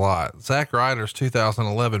this a lot. Zach Ryder's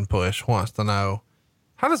 2011 push wants to know,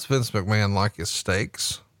 how does Vince McMahon like his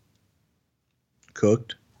steaks?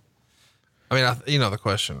 Cooked. I mean, you know the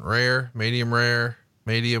question: rare, medium,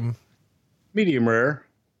 medium rare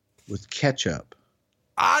with ketchup.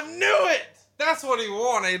 I knew it. That's what he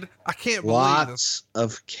wanted. I can't believe lots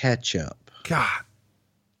of ketchup. God,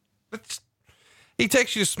 he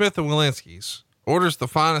takes you to Smith and Walensky's, orders the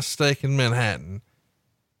finest steak in Manhattan,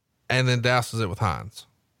 and then douses it with Heinz.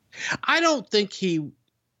 I don't think he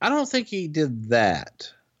did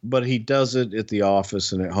that, but he does it at the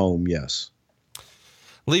office and at home. Yes.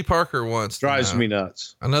 Lee Parker wants drives me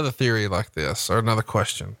nuts. Another theory like this, or another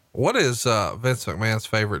question. What is Vince McMahon's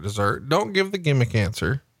favorite dessert? Don't give the gimmick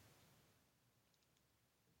answer.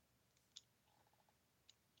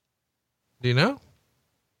 Do you know?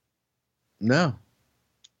 No.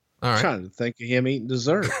 All right. I'm trying to think of him eating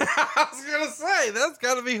dessert. I was going to say, that's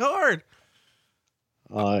got to be hard.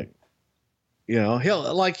 He'll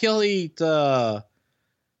eat,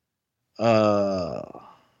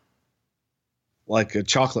 like a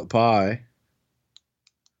chocolate pie,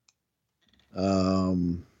 for,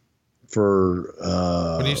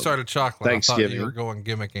 when you started chocolate, Thanksgiving. I thought you were going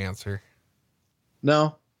gimmick answer.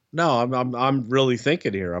 No, I'm really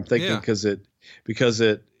thinking here. I'm thinking because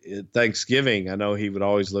it Thanksgiving, I know he would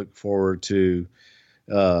always look forward to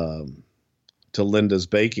Linda's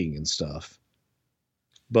baking and stuff,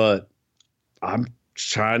 but I'm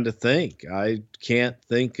trying to think. I can't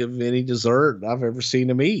think of any dessert I've ever seen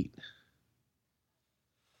him eat.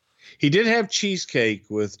 He did have cheesecake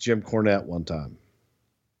with Jim Cornette one time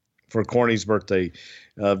for Corny's birthday.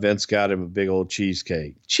 Vince got him a big old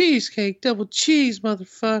cheesecake, double cheese,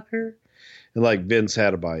 motherfucker. And like Vince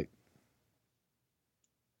had a bite.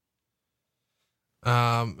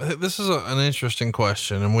 This is an interesting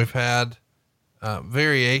question, and we've had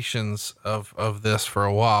variations of this for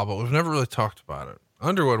a while, but we've never really talked about it.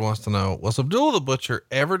 Underwood wants to know, was Abdullah the Butcher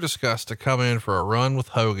ever discussed to come in for a run with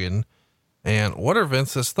Hogan? And what are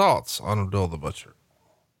Vince's thoughts on Abdullah the Butcher?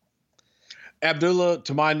 Abdullah,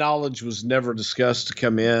 to my knowledge, was never discussed to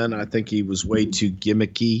come in. I think he was way too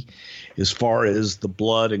gimmicky as far as the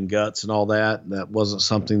blood and guts and all that. That wasn't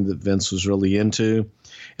something that Vince was really into.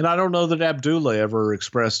 And I don't know that Abdullah ever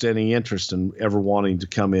expressed any interest in ever wanting to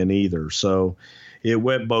come in either. So it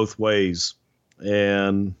went both ways.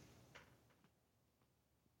 And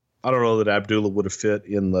I don't know that Abdullah would have fit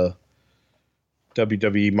in the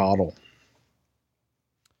WWE model.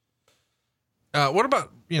 What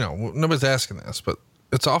about, nobody's asking this, but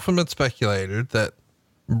it's often been speculated that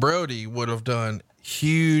Brody would have done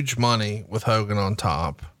huge money with Hogan on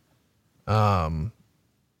top. Did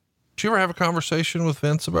you ever have a conversation with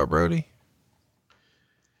Vince about Brody?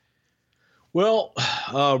 Well,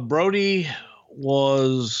 Brody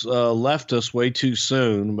was left us way too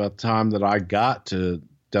soon about the time that I got to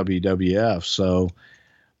WWF. So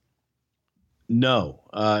no,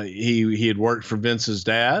 he had worked for Vince's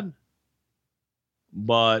dad,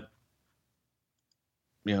 but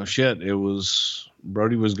it was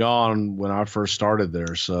Brody was gone when I first started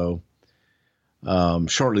there. So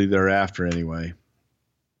shortly thereafter anyway.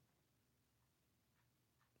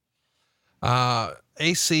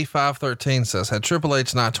 AC 513 says, had Triple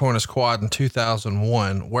H not torn his quad in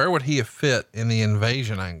 2001, where would he have fit in the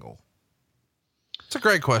invasion angle? It's a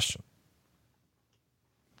great question.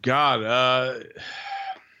 God,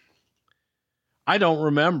 I don't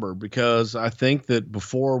remember, because I think that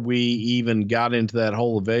before we even got into that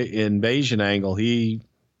whole invasion angle, he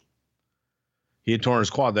had torn his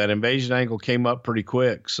quad. That invasion angle came up pretty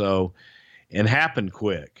quick, and happened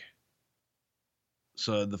quick.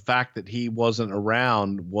 So the fact that he wasn't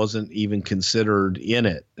around wasn't even considered in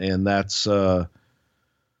it. And that's kind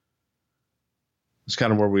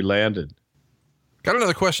of where we landed. Got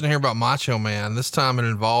another question here about Macho Man. This time it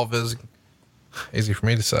involves, easy for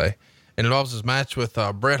me to say, it involves his match with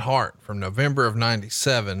Bret Hart from November of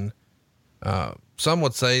 97. Some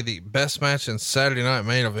would say the best match in Saturday Night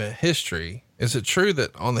Main Event history. Is it true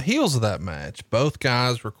that on the heels of that match, both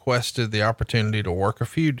guys requested the opportunity to work a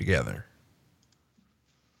feud together?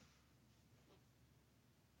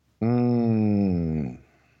 I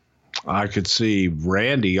could see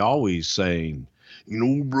Randy always saying,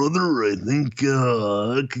 brother, I think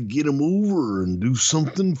I could get him over and do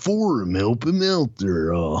something for him, help him out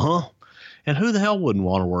there, And who the hell wouldn't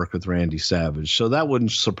want to work with Randy Savage? So that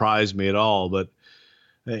wouldn't surprise me at all. But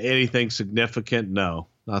anything significant? No,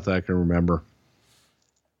 not that I can remember.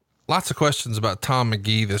 Lots of questions about Tom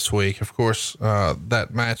McGee this week. Of course, that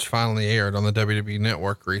match finally aired on the WWE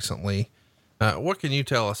Network recently. What can you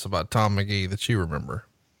tell us about Tom McGee that you remember?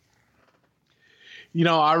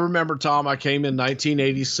 I remember Tom. I came in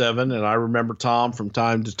 1987, and I remember Tom from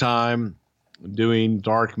time to time doing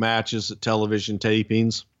dark matches at television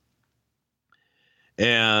tapings.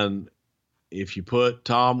 And if you put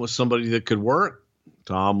Tom with somebody that could work,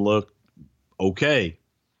 Tom looked okay.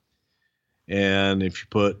 And if you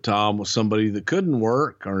put Tom with somebody that couldn't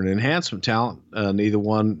work or an enhancement talent, neither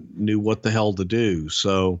one knew what the hell to do.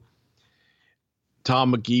 So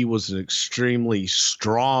Tom McGee was an extremely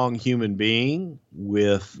strong human being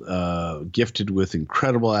gifted with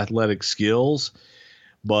incredible athletic skills,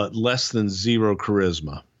 but less than zero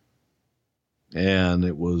charisma. And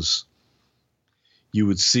you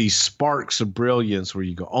would see sparks of brilliance where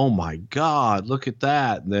you go, oh my God, look at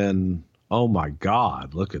that. And then, oh my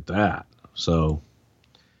God, look at that. So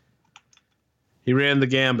he ran the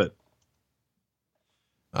gambit.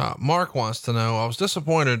 Mark wants to know, I was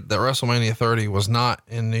disappointed that WrestleMania 30 was not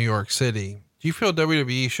in New York City. Do you feel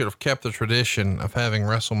WWE should have kept the tradition of having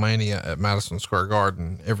WrestleMania at Madison Square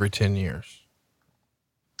Garden every 10 years?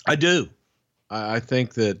 I do. I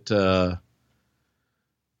think that,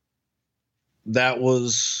 that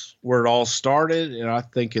was where it all started. And I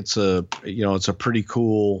think it's a pretty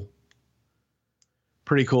cool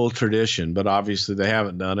tradition, but obviously they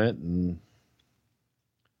haven't done it, and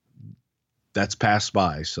that's passed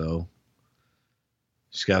by. So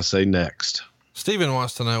just got to say next. Steven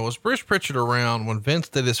wants to know, was Bruce Pritchard around when Vince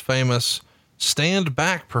did his famous stand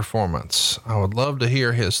back performance? I would love to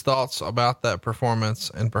hear his thoughts about that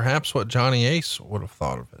performance and perhaps what Johnny Ace would have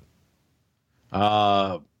thought of it.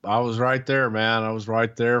 I was right there, man. I was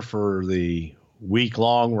right there for the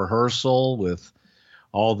week-long rehearsal with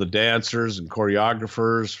all the dancers and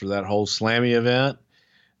choreographers for that whole Slammy event.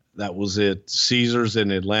 That was at Caesars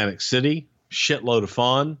in Atlantic City. Shitload of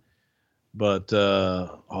fun, but a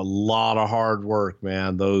lot of hard work,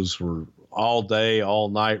 man. Those were all day, all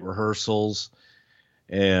night rehearsals.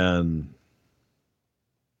 And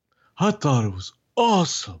I thought it was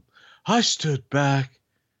awesome. I stood back.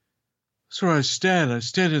 That's where I stand. I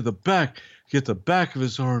stand in the back, get the back of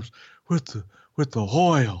his arms with the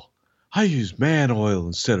oil. I use man oil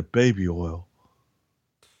instead of baby oil.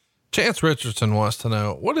 Chance Richardson wants to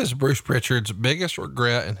know, what is Bruce Pritchard's biggest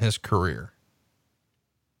regret in his career?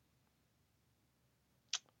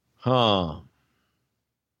 You know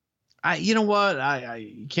what?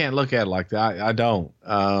 I can't look at it like that. I don't.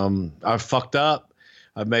 I've fucked up.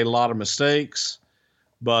 I've made a lot of mistakes,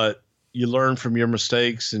 but you learn from your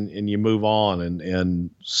mistakes and you move on,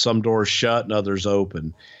 and some doors shut and others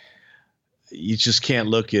open. You just can't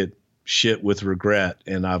look at shit with regret.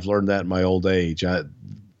 And I've learned that in my old age. I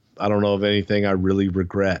don't know of anything I really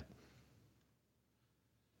regret.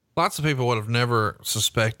 Lots of people would have never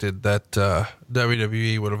suspected that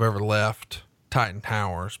WWE would have ever left Titan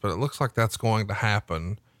Towers, but it looks like that's going to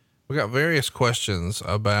happen. We got various questions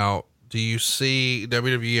about, do you see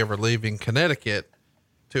WWE ever leaving Connecticut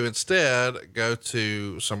to instead go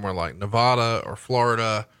to somewhere like Nevada or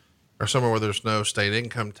Florida or somewhere where there's no state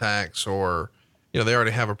income tax, or, they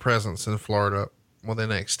already have a presence in Florida with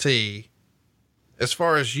NXT. As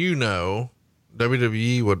far as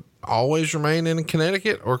WWE would always remain in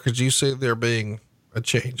Connecticut, or could you see there being a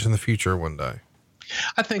change in the future one day?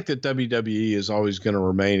 I think that WWE is always going to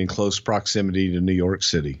remain in close proximity to New York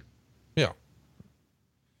City. Yeah.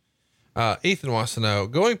 Ethan wants to know,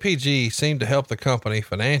 going PG seemed to help the company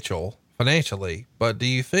financially, but do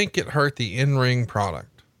you think it hurt the in-ring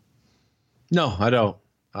product? No, I don't.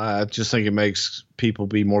 I just think it makes people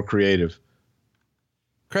be more creative.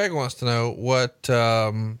 Craig wants to know what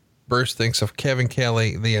Bruce thinks of Kevin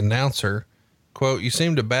Kelly, the announcer. Quote, you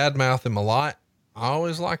seem to badmouth him a lot. I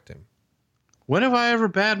always liked him. When have I ever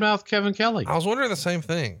badmouthed Kevin Kelly? I was wondering the same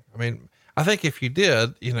thing. I mean, I think if you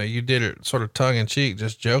did, you did it sort of tongue in cheek,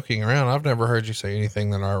 just joking around. I've never heard you say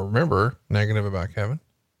anything that I remember negative about Kevin.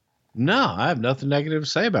 No, I have nothing negative to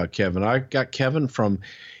say about Kevin. I got Kevin from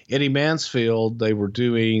Eddie Mansfield. They were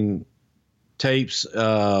doing tapes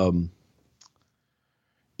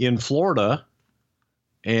in Florida,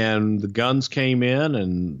 and the Guns came in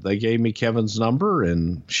and they gave me Kevin's number,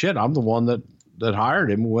 and shit, I'm the one that hired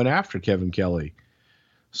him and went after Kevin Kelly.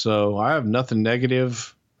 So I have nothing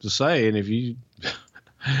negative to say. And if you,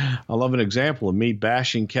 I love an example of me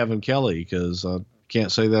bashing Kevin Kelly, because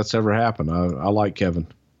can't say that's ever happened. I like Kevin.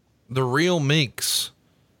 The Real Meeks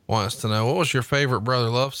wants to know, what was your favorite Brother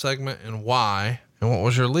Love segment and why? And what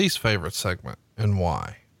was your least favorite segment and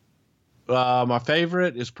why? My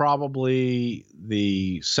favorite is probably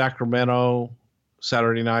the Sacramento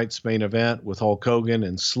Saturday night's main event with Hulk Hogan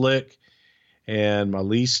and Slick. And my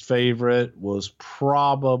least favorite was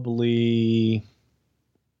probably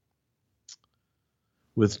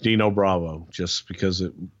with Dino Bravo, just because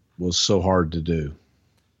it was so hard to do.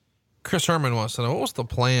 Chris Herman wants to know, what was the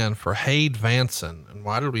plan for Hade Vanson and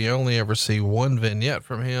why did we only ever see one vignette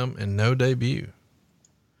from him and no debut?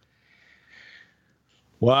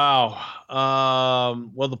 Wow.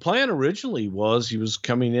 Well, the plan originally was he was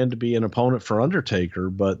coming in to be an opponent for Undertaker,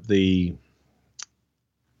 but the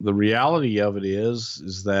reality of it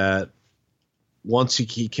is that once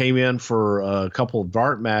he came in for a couple of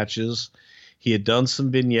dart matches, he had done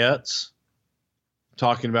some vignettes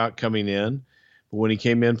talking about coming in. But when he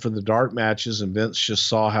came in for the dart matches and Vince just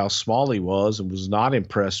saw how small he was and was not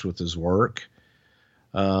impressed with his work,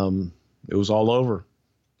 it was all over.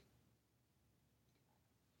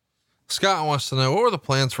 Scott wants to know, what were the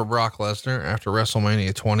plans for Brock Lesnar after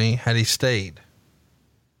WrestleMania 20 had he stayed?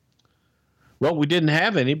 Well, we didn't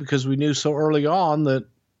have any because we knew so early on that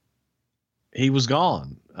he was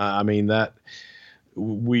gone. I mean, that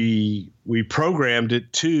we programmed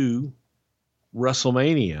it to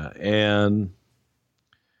WrestleMania, and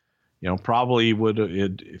probably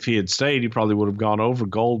if he had stayed, he probably would have gone over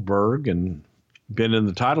Goldberg and been in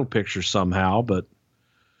the title picture somehow. But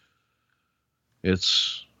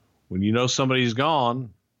it's when you know somebody's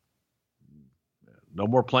gone, no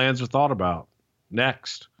more plans are thought about.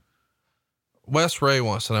 Next. Wes Ray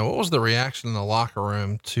wants to know, what was the reaction in the locker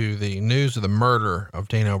room to the news of the murder of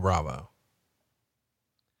Dino Bravo?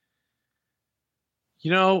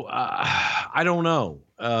 I don't know.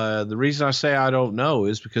 The reason I say I don't know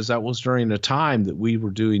is because that was during a time that we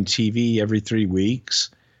were doing TV every 3 weeks,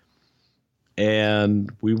 and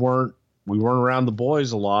we weren't around the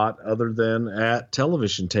boys a lot other than at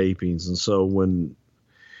television tapings. And so when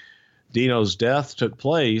Dino's death took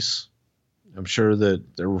place, I'm sure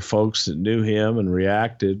that there were folks that knew him and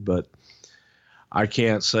reacted, but I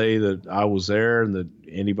can't say that I was there and that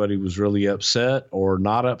anybody was really upset or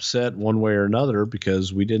not upset one way or another,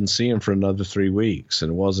 because we didn't see him for another 3 weeks.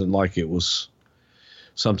 And it wasn't like it was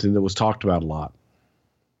something that was talked about a lot.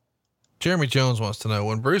 Jeremy Jones wants to know,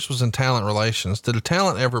 when Bruce was in talent relations, did a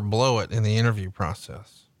talent ever blow it in the interview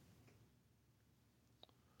process?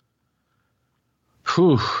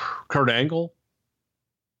 Kurt Angle.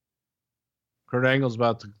 Kurt Angle's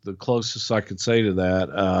about the closest I could say to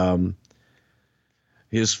that.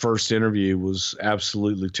 His first interview was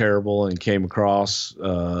absolutely terrible and came across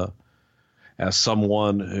as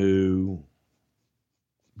someone who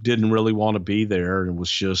didn't really want to be there and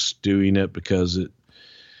was just doing it because it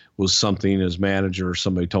was something his manager or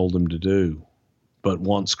somebody told him to do. But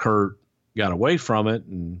once Kurt got away from it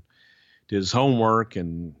and did his homework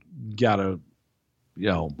and got a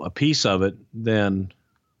piece of it, then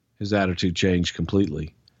his attitude changed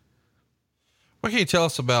completely. What can you tell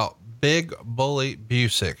us about Big Bully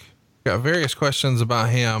Busick? Got various questions about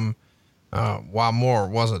him. Why more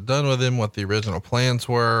wasn't done with him, what the original plans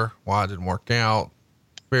were, why it didn't work out,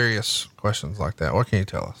 various questions like that. What can you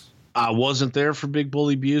tell us? I wasn't there for Big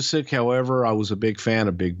Bully Busick. However, I was a big fan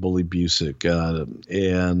of Big Bully Busick.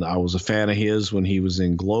 And I was a fan of his when he was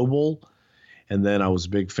in Global. And then I was a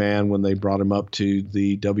big fan when they brought him up to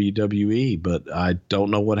the WWE, but I don't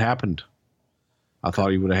know what happened. I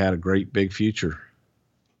thought he would have had a great big future.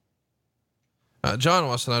 John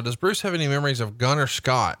wants to know, does Bruce have any memories of Gunner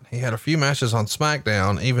Scott? He had a few matches on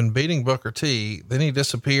SmackDown, even beating Booker T. Then he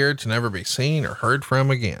disappeared to never be seen or heard from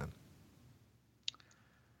again.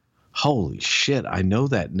 Holy shit. I know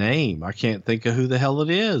that name. I can't think of who the hell it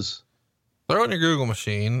is. Throw in your Google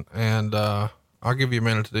machine and, I'll give you a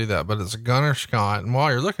minute to do that, but it's Gunner Scott. And while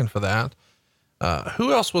you're looking for that,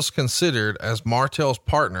 who else was considered as Martel's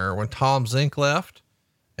partner when Tom Zink left?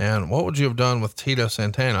 And what would you have done with Tito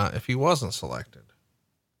Santana if he wasn't selected?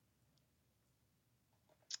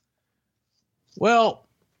 Well,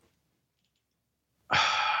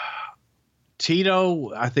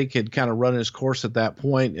 Tito, I think, had kind of run his course at that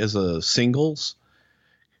point as a singles.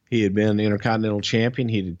 He had been Intercontinental Champion.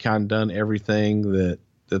 He had kind of done everything that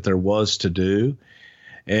there was to do.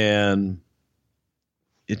 And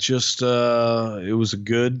it just, it was a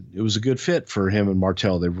good fit for him and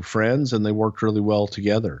Martel. They were friends and they worked really well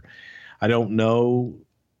together. I don't know.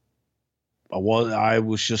 I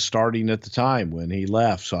was just starting at the time when he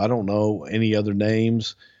left, so I don't know any other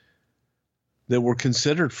names that were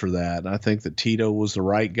considered for that. And I think that Tito was the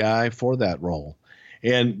right guy for that role.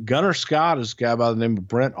 And Gunnar Scott is a guy by the name of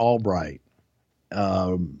Brent Albright.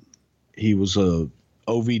 He was a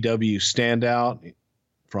OVW standout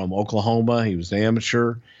from Oklahoma. He was an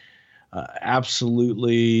amateur.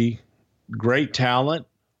 Absolutely great talent,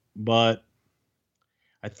 but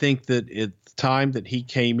I think that at the time that he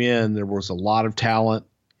came in, there was a lot of talent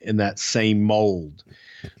in that same mold.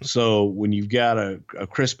 So when you've got a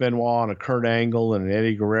Chris Benoit and a Kurt Angle and an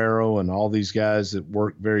Eddie Guerrero and all these guys that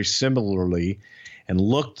work very similarly and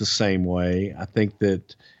look the same way, I think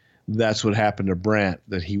that that's what happened to Brent,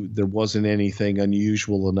 that there wasn't anything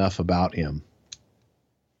unusual enough about him.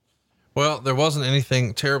 Well, there wasn't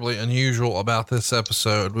anything terribly unusual about this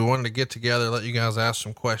episode. We wanted to get together, let you guys ask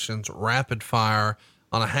some questions, rapid fire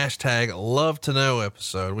on a hashtag love to know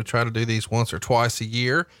episode. We try to do these once or twice a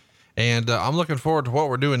year, and I'm looking forward to what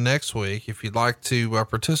we're doing next week. If you'd like to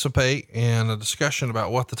participate in a discussion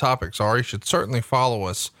about what the topics are, you should certainly follow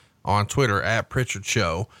us on Twitter at Pritchard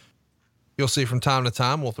Show. You'll see from time to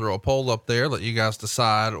time, we'll throw a poll up there, let you guys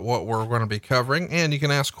decide what we're going to be covering, and you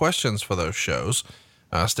can ask questions for those shows.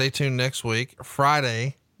 Stay tuned next week,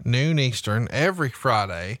 Friday, noon Eastern, every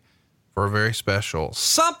Friday, for a very special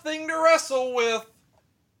Something to Wrestle With.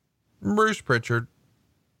 Bruce Pritchard.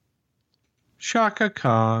 Shaka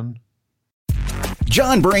Khan.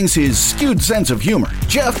 John brings his skewed sense of humor.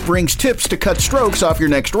 Jeff brings tips to cut strokes off your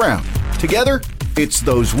next round. Together, it's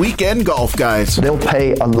those weekend golf guys. They'll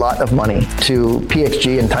pay a lot of money to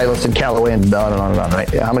PXG and Titleist and Callaway and on and on and on, right?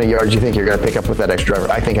 How many yards do you think you're going to pick up with that extra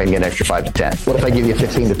driver? I think I can get an extra 5 to 10. What if I give you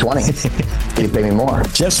 15 to 20? You pay me more.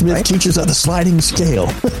 Jeff Smith teaches on the sliding scale.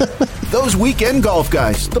 Those Weekend Golf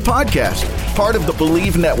Guys, the podcast, part of the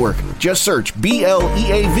Believe Network. Just search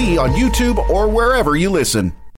BLEAV on YouTube or wherever you listen.